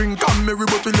 We a drink and merry,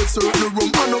 but we let certain rum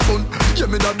and no fun. Yeah,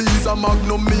 me daddy is a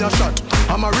magnum, me a shot.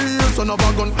 I'm a real son of a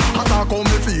gun. Attack how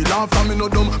me feel after me no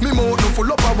dumb. Me mouth no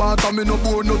full up of water, me no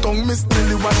bore no tongue. Miss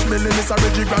Billy wash me, Miss a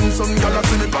Reggie grandson. Gala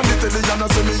see me pan the telly and I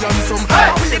see me handsome.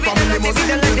 We family must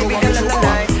see me go on show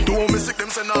up. To how me sick them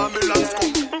send ambulance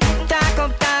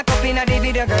come. Talk up in a the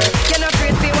video girl. You no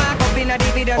afraid to walk up in a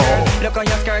the video girl. Look on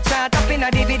your skirt, shot up in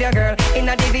a the video girl. In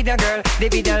a the video girl, the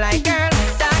video like girl.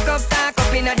 Talk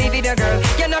up in a the video girl.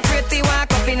 You no afraid to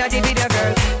walk up in a the video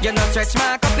girl. You no stretch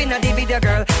mark up in a the video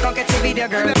girl. Come get the video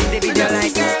girl, the video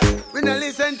like girl. We no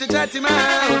listen to chatty man.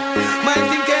 My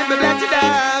thing can't be blatted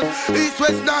out. East,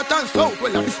 west, north and south.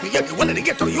 Well, I miss me every one of the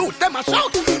ghetto youth. Them a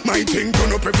shout. My thing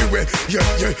turn up everywhere. Yeah,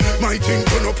 yeah. My thing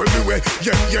turn up everywhere.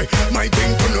 Yeah, yeah. My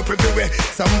thing turn up everywhere.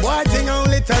 Some boy thing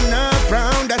only turn up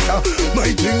round. That's how.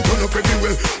 My thing turn up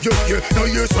everywhere. Yeah, yeah. Now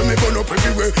you saw me turn up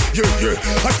everywhere. Yeah, yeah.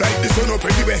 I like this turn up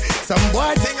everywhere. Some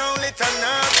boy thing only turn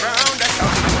up round. That's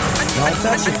how.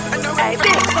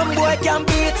 Some boy can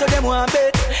beat, so them want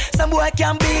bet. Some boy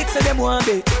can beat, so them want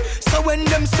bet. So when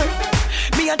them say,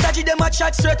 me and Taji them a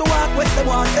chat straight to walk west them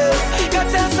want else. You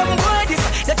tell some boy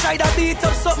this, they try to beat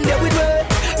up something they with way.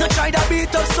 No try to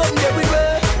beat up something they with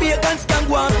way. Pagans can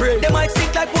go and pray. They might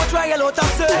think like what trial out of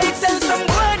say. They tell some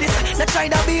boy this, they try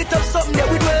to beat up something they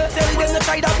with way. Tell them they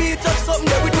try to beat up something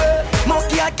they with way.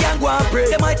 Monkey I can go and pray.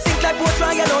 They might think like what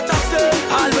trial out of say.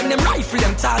 All when them rifle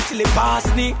them talk till they pass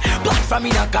me. Black from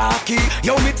in a khaki.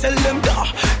 Yo me tell them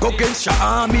go against your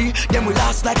army. Them will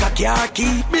last like a car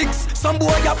key. Mix some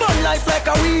boy a burn life like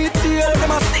a weed tail.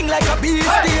 Them a sting like a beast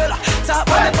tail. Top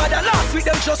on the bad last week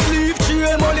them just leave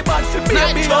jail. Only bad for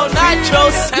baby. Nitro,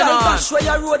 dash where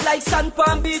you road like sand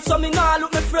palm beach. So me nah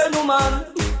look me friend woman.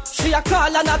 She a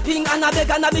call and a ping and a beg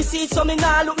and a beseech. So me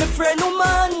nah look me friend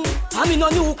woman. I me no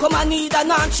new come and need a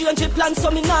non change the plan.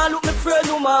 So me nah look me friend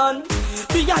woman.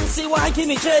 Beyonce want give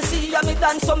me Jay-Z and me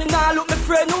dance. So me nah look me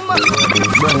friend woman.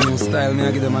 Brand new style, me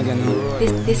I give them again.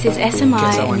 This is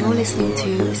SMI and you're listening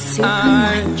to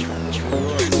Super.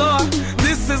 So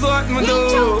this is what me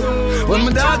do when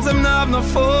my dogs them not have no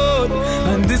food,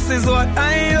 and this is what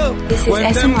I do this when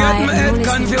is them SMI get my head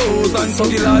confused and so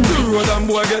kill out the road and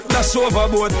boy get dash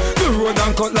overboard. The road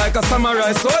and cut like a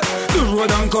samurai sword. The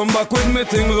road and come back with me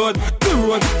thing load. The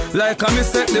road like a me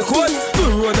set the code. The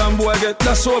road and boy get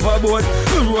dash overboard.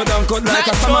 The road and cut like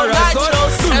a samurai sword.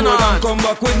 The road and come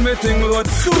back with me thing load.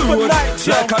 The road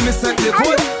like a me set the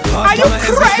code. Are you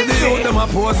crazy? Them a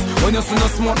post. When you see no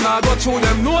smoke now go through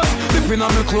them nose. Dipping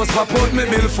on me clothes pop out me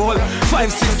bill fall.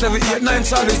 5, 6, 7, 8, 9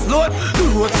 Charlie's load. The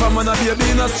road from an a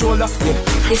baby in a stroller.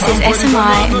 This is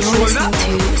SMI and you're listening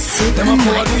to Super. Them a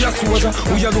poor do ya soldier.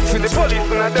 We a look for the police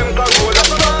and them can roll up.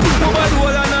 Nobody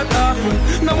hold on not happen.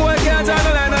 No boy can't draw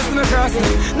the line as no crossing.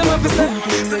 No more for say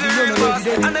the real boss.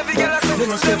 And every girl I say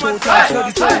them a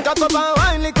tie. Talk about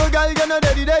wine, little girl, you know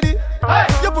daddy.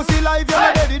 Your pussy life, you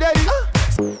know daddy.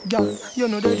 Girl, you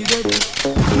know daddy.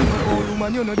 You know old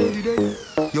woman, you know daddy.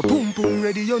 Your pum pum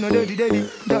ready, you know daddy.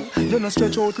 Girl, you know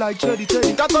stretch out like Teddy.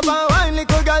 Talk about wine,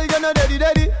 little girl, you know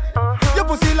daddy. Your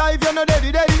pussy life, you know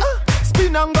daddy.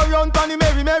 Spin and go round, panny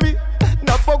merry.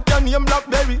 The fuck your name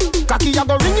Blackberry. Cocky you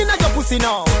go ringing at your pussy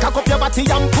now. Cock up your body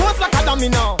and pose like a dummy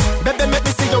now. Baby make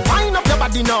me see you wind up your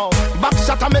body now. Back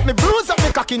shot and make me bruise up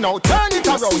me cocky now. Turn it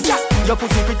around, yeah. Your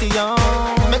pussy pretty young.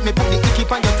 Make me put the icky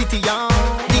on your titty young.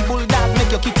 The bulldog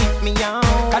make your kitty me young.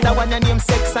 Cause I want your name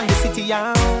Sex and the City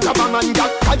young. Come on man,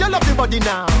 girl, cause you love the body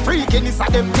now. Freaking is a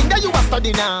them thing that you a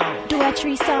study now. Do a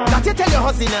threesome. That you tell your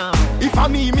hussy now. If I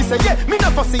me say yeah, me no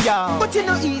fussy ya. But you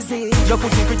know easy. Your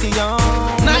pussy pretty young.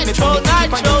 Nitro,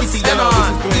 send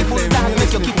on. People that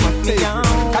make you keep me young.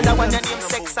 Cause I want your name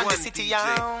Sex and the City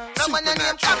young. No man your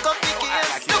name cock up the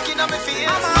case. Looking at me face.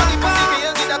 Body pussy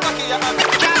feels in the cocky of me.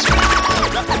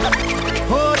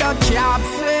 Hold up job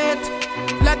fit.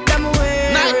 Let them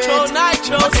win. Nitro,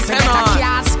 send on.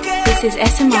 This is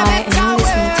SMI and you're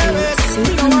listening to Super.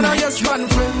 Me no wanna yes man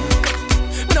friend.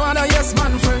 Me no wanna yes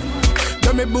man friend.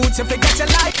 Do me boots if you get your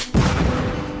life.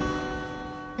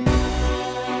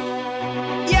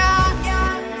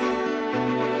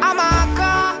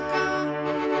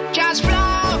 Just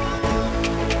flow.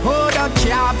 Hold a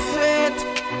job fit,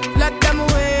 let them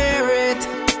wear it.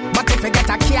 But if you get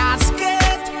a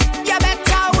casket, you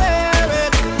better wear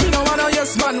it. Me no wanna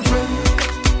yes man friend.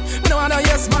 Me no wanna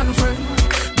yes man friend.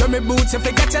 Do me boots if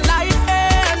you get your life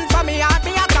in. For me heart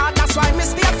me a thought, that's why me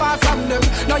stay far from them.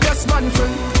 No yes man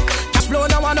friend. Cash flow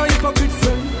no one no hypocrite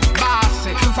friend. Boss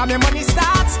it. For me money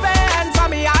start spend. For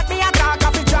me heart me a talk,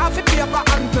 I fi try off the paper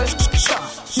and push.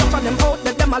 Enough of them out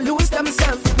that them a lose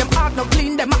themselves. Them heart no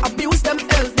clean, them a abuse them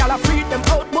health. Y'all a free them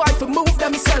out, boy, to move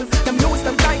themselves. Them lose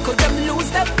them time, cause them lose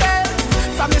them belt.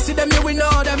 From you see them, you will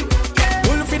know them.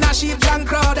 Wolf in a sheep, John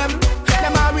crowd them.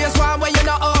 Them always one way you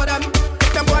know all them.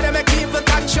 Them boy, them make people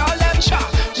control them.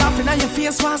 Laughing at your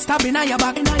face, one stabbing at your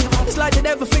back. It's like the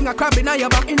devil finger crabbing at your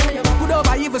back. Good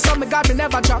over evil, so me God me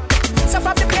never drop. So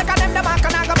from the peak of them, the back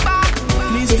and I go back.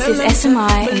 This is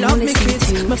SMI and you're listening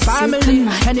to my family,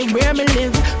 anywhere me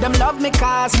live. Them love me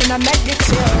cause me not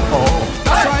negative.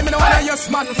 That's why me no wanna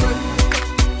just man friend.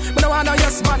 Me no wanna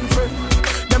just man friend.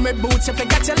 Them red boots if you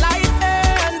get your life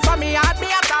in. For me heart me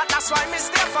a thought. That's why me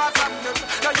stay far from them.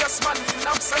 No just man friend.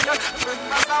 I'm saying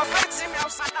my love friends see me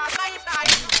outside all night.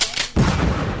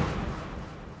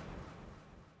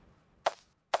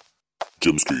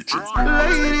 Jim Screech.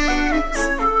 Ladies,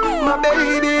 my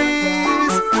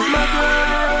babies, my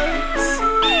girls.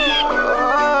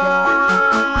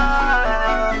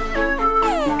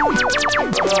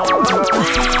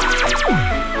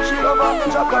 She love all the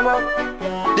chocolate.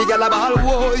 The girl a ball,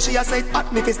 whoa, she a say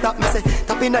at me fi stop me say.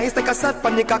 Tap in nice, take a shot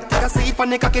pon the cock, take a seat pon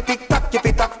the cocky, tick tock, keep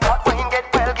it up. When you get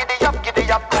well,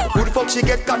 giddy up. Good fuck, she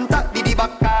get contact, diddy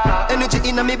back. Energy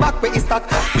inna me back where it start.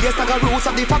 Yes, like a roots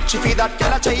of the fact, she feel that.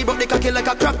 Girl a try broke the cocky like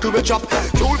a crack to a chop.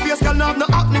 Cool face, girl have no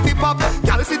acne fi pop.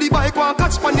 Girl see the bike one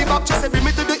catch pon the back. She say bring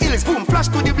me to the hills, boom, flash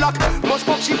to the block. Must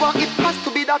pop, she want it has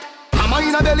to be that. Hammer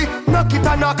in a belly, knock it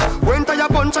a knock. Went to your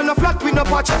punch and a flat with no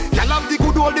patch. Girl have the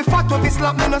good old the fat of the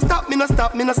slap. Me no stop, me no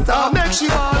stop, me no stop. Make she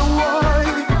ball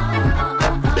wide.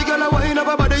 The girl a wine up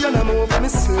her body and a move me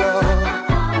slow.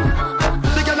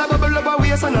 The girl a bubble up her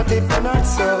waist and a tip and a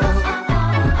so.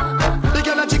 The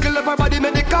girl a jiggle up her body,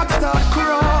 make the cock start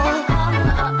crawl.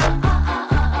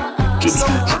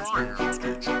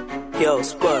 Yo,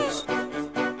 Spurs.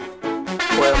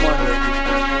 Where am I?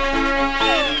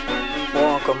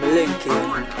 Come link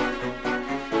here.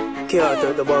 Can't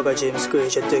take the bag of James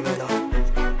Screech thing, you know.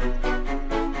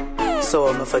 So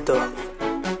I'm for two.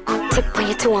 Tip on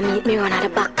your toe and meet me run at the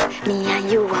back. Me and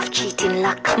you have cheating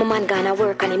luck. My man gonna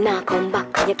work and him not come back.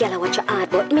 Your girl watch your hard,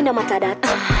 but me no matter that.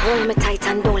 Hold me tight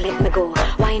and don't let me go.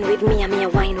 Wine with me and me a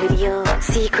wine with you.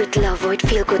 Secret love, oh it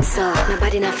feel good, sir.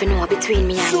 Nobody nothing know between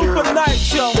me and you.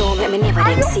 Don't let me never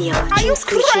them see you. James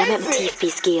Screech, you make my teeth be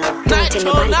skill. Don't tell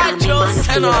nobody I'm me man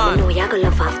feel. Me know you gonna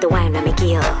love after wine when me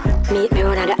kill. Meet me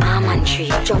run at the almond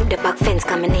tree. Jump the back fence,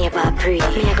 come my neighbor pre.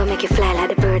 Me I gonna make you fly like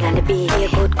the bird and the bee. Be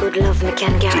a good love, me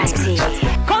can guarantee.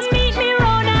 Come meet me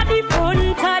round at the front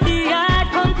of the yard.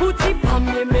 Come put it on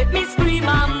me, make me scream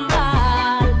and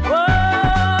bawl.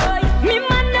 Boy, me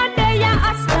man not there, ya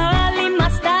a style, him a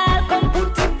style. Come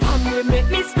put it on me, make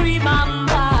me scream and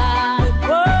bawl.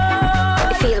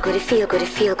 Boy, it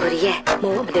feel good, yeah.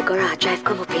 Move up the garage, drive,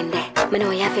 come up in there. Me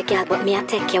know you have a girl, but me I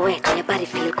take you away. Cause your body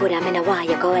feel good, and me know why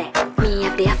you go away. Me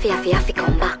have the happy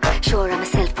come back. Sure of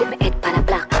myself, put my head on a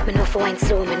block. Me know for wine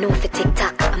slow, me know for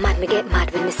tick-tock. I'm mad, me get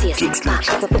mad when me see a six-pack.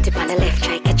 If I put it on the left,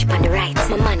 try catch it on the right.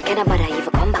 My man can't bother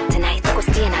even come back tonight. Go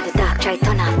stay in the dark, try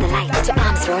turn off the light. Put your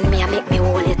arms around me and make me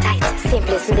hold you tight. Same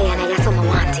place today and I saw me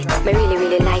want it. Me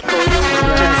really like how you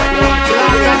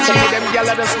want it. Them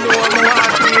gyal just know me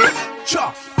want it.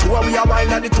 Sure. Two of we are wine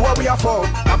and the two of we are fuck.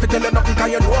 I fi tell you nothing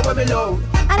 'cause you know what me love.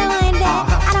 I don't mind that,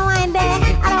 I don't mind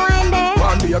that.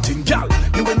 One do your thing, gyal.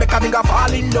 You will make a nigga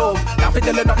fall in love. I fi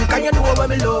tell you nothing 'cause you know what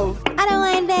me love. I don't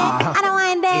mind that, I don't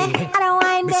mind that.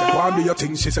 Me say one do your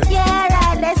thing, she said. Yeah,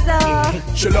 right, let's go.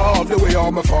 She love the way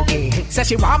I'm a fuck. Say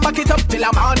she want back it up till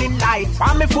the morning light.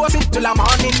 Want me force it till the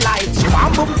morning light. She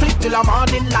want boom flip till the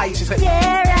morning light. She said.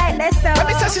 Yeah, right, let's go. What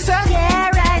me say she said? Yeah,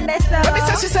 right, let's go. What me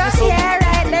say she said? Yeah,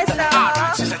 right, let's go.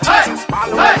 She said Jesus,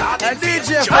 follow her. And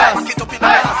DJ Fast. Back it up in the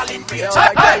falling place.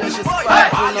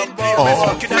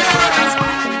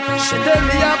 She tell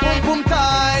me a boom boom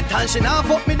tight, and she not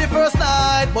fuck me the first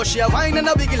night. But she a whine and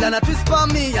a wiggle and a twist for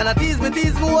me, and a tease me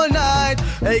all night.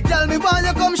 Hey girl, me want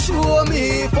you come show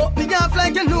me. Fuck me off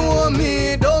like you know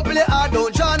me. Don't play hard,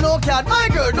 don't draw no card. My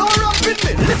girl, don't rock with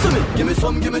me. Listen me, give me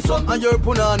some, and you're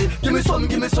punani. Give me some,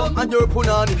 and you're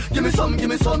punani. Give me some,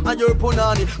 and you're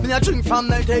punani. Me a drink from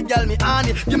night, hey girl, me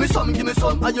honey. Give me some,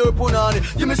 and you're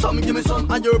punani. Give me some, and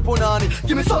you're punani.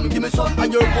 Give me some,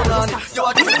 and you're punani. You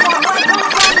are the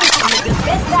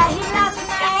best that he last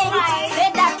night.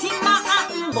 Said that he might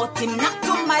happen, but him not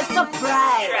to my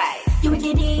surprise. You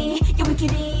wickedy.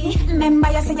 Remember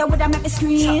you said you woulda make me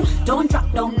scream. Don't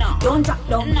drop down.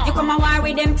 You come and war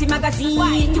with empty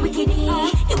magazine. You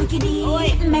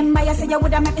wickedy. Remember you said you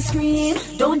woulda make me scream.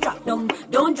 Don't drop down.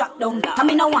 down. Come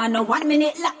in no want no 1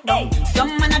 minute lockdown.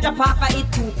 Some man a drop off a it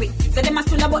too quick. So them a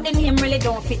still about the name really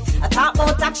don't fit. I talk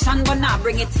about action but not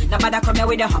bring it. No matter come here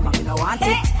with the hammer, me no want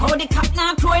it. How the cop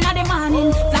now crowing at the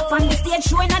morning. Flap on the stage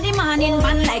showing at the morning.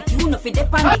 Man like you no fit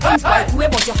dip on the ends. But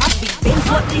whoever you have big bins.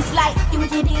 But this like you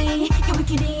wickedy.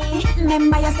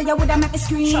 Remember you said you woulda make me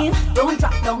scream. Don't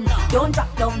drop down.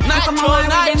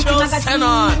 Nitro, send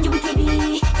on. You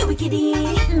wickedy.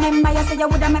 Remember you said you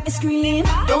woulda make me scream.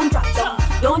 Don't drop down.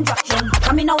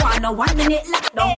 Come in no want no 1 minute lockdown.